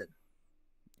risen.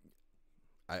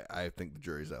 I think the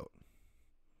jury's out.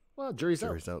 Well, jury's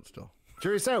out still.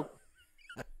 Jury's out.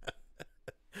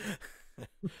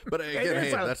 But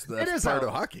again, that's part of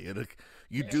hockey.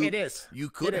 It is. You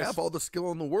could have all the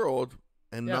skill in the world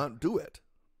and not do it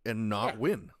and not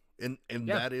win. And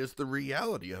that is the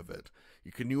reality of it.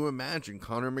 Can you imagine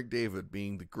Connor McDavid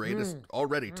being the greatest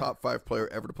already top 5 player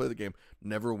ever to play the game,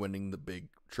 never winning the big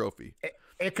trophy?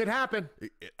 It could happen.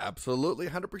 It absolutely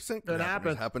 100% could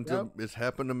happen. It's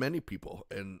happened to many people,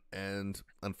 and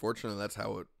unfortunately, that's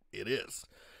how it is.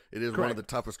 It is one of the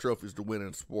toughest trophies to win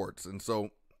in sports, and so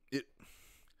it's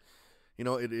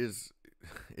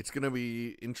going to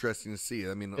be interesting to see.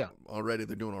 I mean, already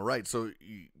they're doing all right. So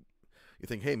you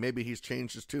think, hey, maybe he's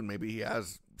changed his tune. Maybe he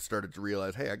has started to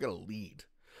realize, hey, I got to lead.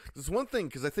 It's one thing,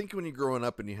 because I think when you're growing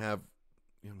up and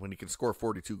when you can score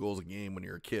 42 goals a game when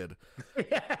you're a kid,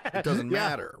 it doesn't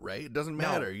matter, right? It doesn't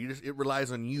matter. It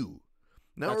relies on you.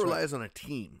 Now it relies on a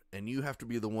team, and you have to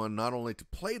be the one not only to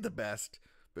play the best,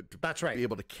 but to be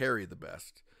able to carry the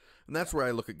best. And that's where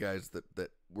I look at guys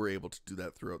that were able to do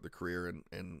that throughout their career,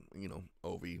 and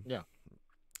Ovi. Yeah.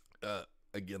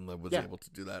 Again, was able to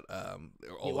do that.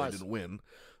 Although he didn't win.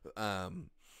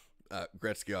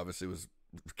 Gretzky obviously was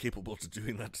capable of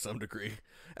doing that to some degree.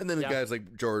 And then the guys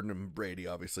like Jordan and Brady,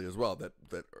 obviously, as well, that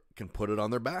can put it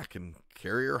on their back and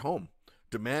carry her home,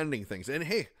 demanding things. And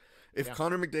hey, if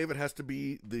Connor McDavid has to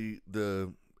be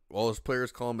all his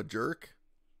players call him a jerk,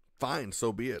 fine,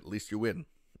 so be it. At least you win.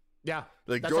 Yeah,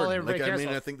 like that's Jordan.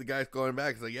 I think the guy's going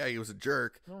back. He's like, yeah, he was a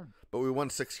jerk, but we won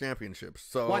 6 championships.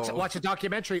 So watch a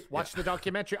documentary. Watch the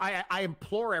documentary. I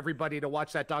implore everybody to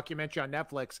watch that documentary on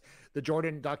Netflix, the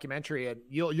Jordan documentary, and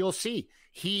you'll see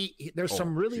there's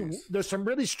some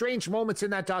really strange moments in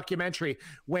that documentary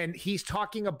when he's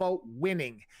talking about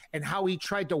winning and how he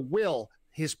tried to will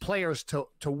his players to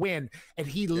win, and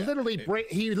he literally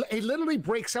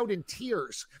breaks out in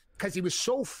tears because he was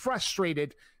so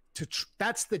frustrated.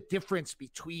 That's the difference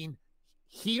between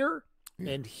here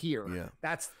and here. Yeah,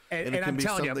 that's and it can be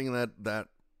something and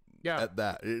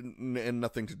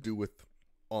nothing to do with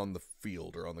on the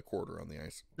field or on the court or on the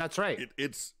ice. That's right.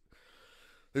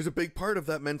 There's a big part of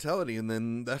that mentality, and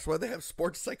then that's why they have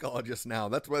sports psychologists now.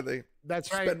 That's why they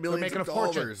spend millions of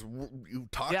dollars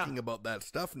talking about that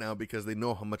stuff now, because they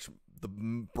know how much the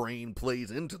brain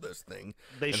plays into this thing.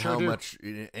 They sure do.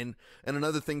 And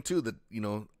another thing too that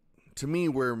to me,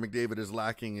 where McDavid is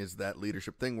lacking is that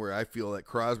leadership thing, where I feel that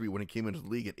Crosby, when he came into the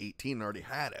league at 18, already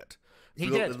had it. He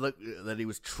did. That he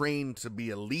was trained to be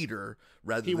a leader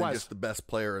rather than just the best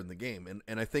player in the game.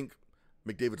 And I think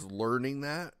McDavid's learning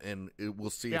that, and we'll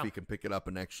see if he can pick it up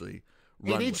and actually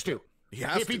run. He needs to. He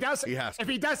has to. He has to. If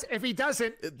he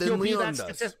doesn't, then Leon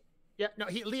does.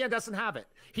 Leon doesn't have it.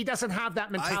 He doesn't have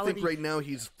that mentality. I think right now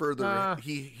he's further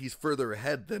he's further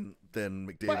ahead than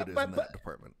McDavid is in that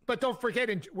department. But don't forget,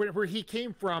 where he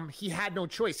came from, he had no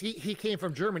choice. He came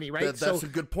from Germany, right? That's a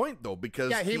good point, though,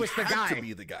 because he was the guy to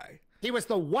be the guy. He was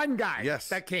the one guy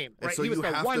that came. Right? And so you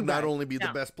have to not only be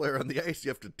the best player on the ice, you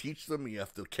have to teach them, you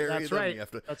have to carry them, you have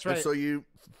to. That's right. And so you,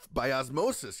 by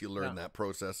osmosis, you learn that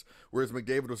process. Whereas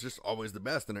McDavid was just always the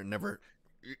best, and it never.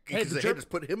 Because they just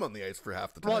put him on the ice for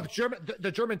half the time. Well,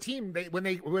 the German team, when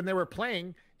they were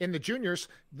playing in the juniors,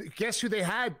 guess who they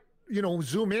had?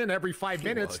 Zoom in every 5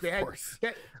 minutes. But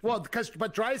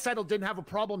Draisaitl didn't have a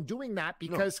problem doing that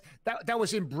because that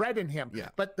was inbred in him. Yeah.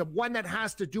 But the one that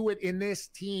has to do it in this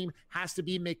team has to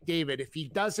be McDavid. If he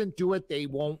doesn't do it, they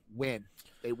won't win.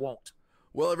 They won't.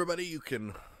 Well, everybody, you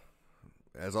can,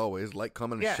 as always, like,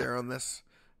 comment, and share on this.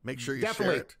 Make sure you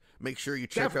share it. Make sure you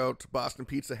check out Boston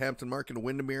Pizza, Hampton Market, and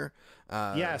Windermere.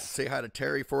 Say hi to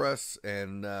Terry for us,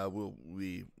 and it'll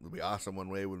be awesome one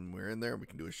way when we're in there. We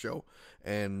can do a show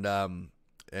and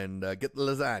get the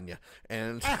lasagna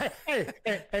and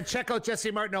and check out Jesse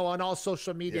Martineau on all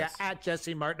social media at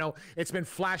Jesse Martineau. It's been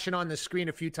flashing on the screen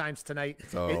a few times tonight.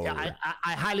 I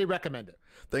highly recommend it.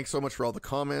 Thanks so much for all the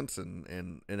comments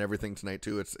and everything tonight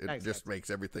too. It just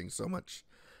makes everything so much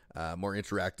more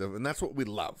interactive, and that's what we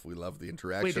love. We love the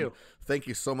interaction. We do. Thank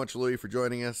you so much, Louie, for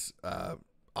joining us.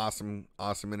 Awesome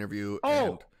interview.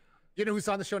 And you know who's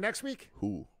on the show next week?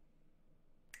 Who?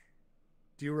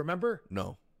 Do you remember?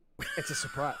 No. It's a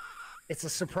surprise. It's a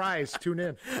surprise. Tune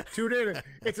in.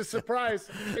 It's a surprise.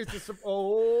 It's a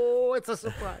surprise.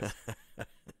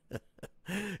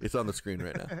 It's on the screen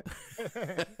right now.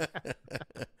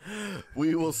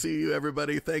 We will see you,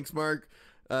 everybody. Thanks, Mark.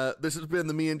 This has been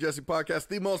the Me and Jesse podcast,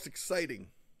 the most exciting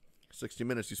 60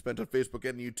 minutes you spent on Facebook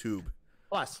and YouTube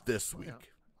plus this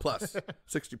week. Plus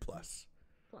 60 plus.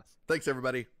 Thanks,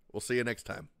 everybody. We'll see you next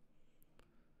time.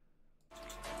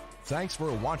 Thanks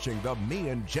for watching the Me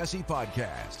and Jesse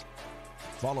podcast.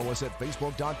 Follow us at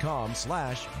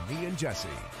facebook.com/Me and Jesse.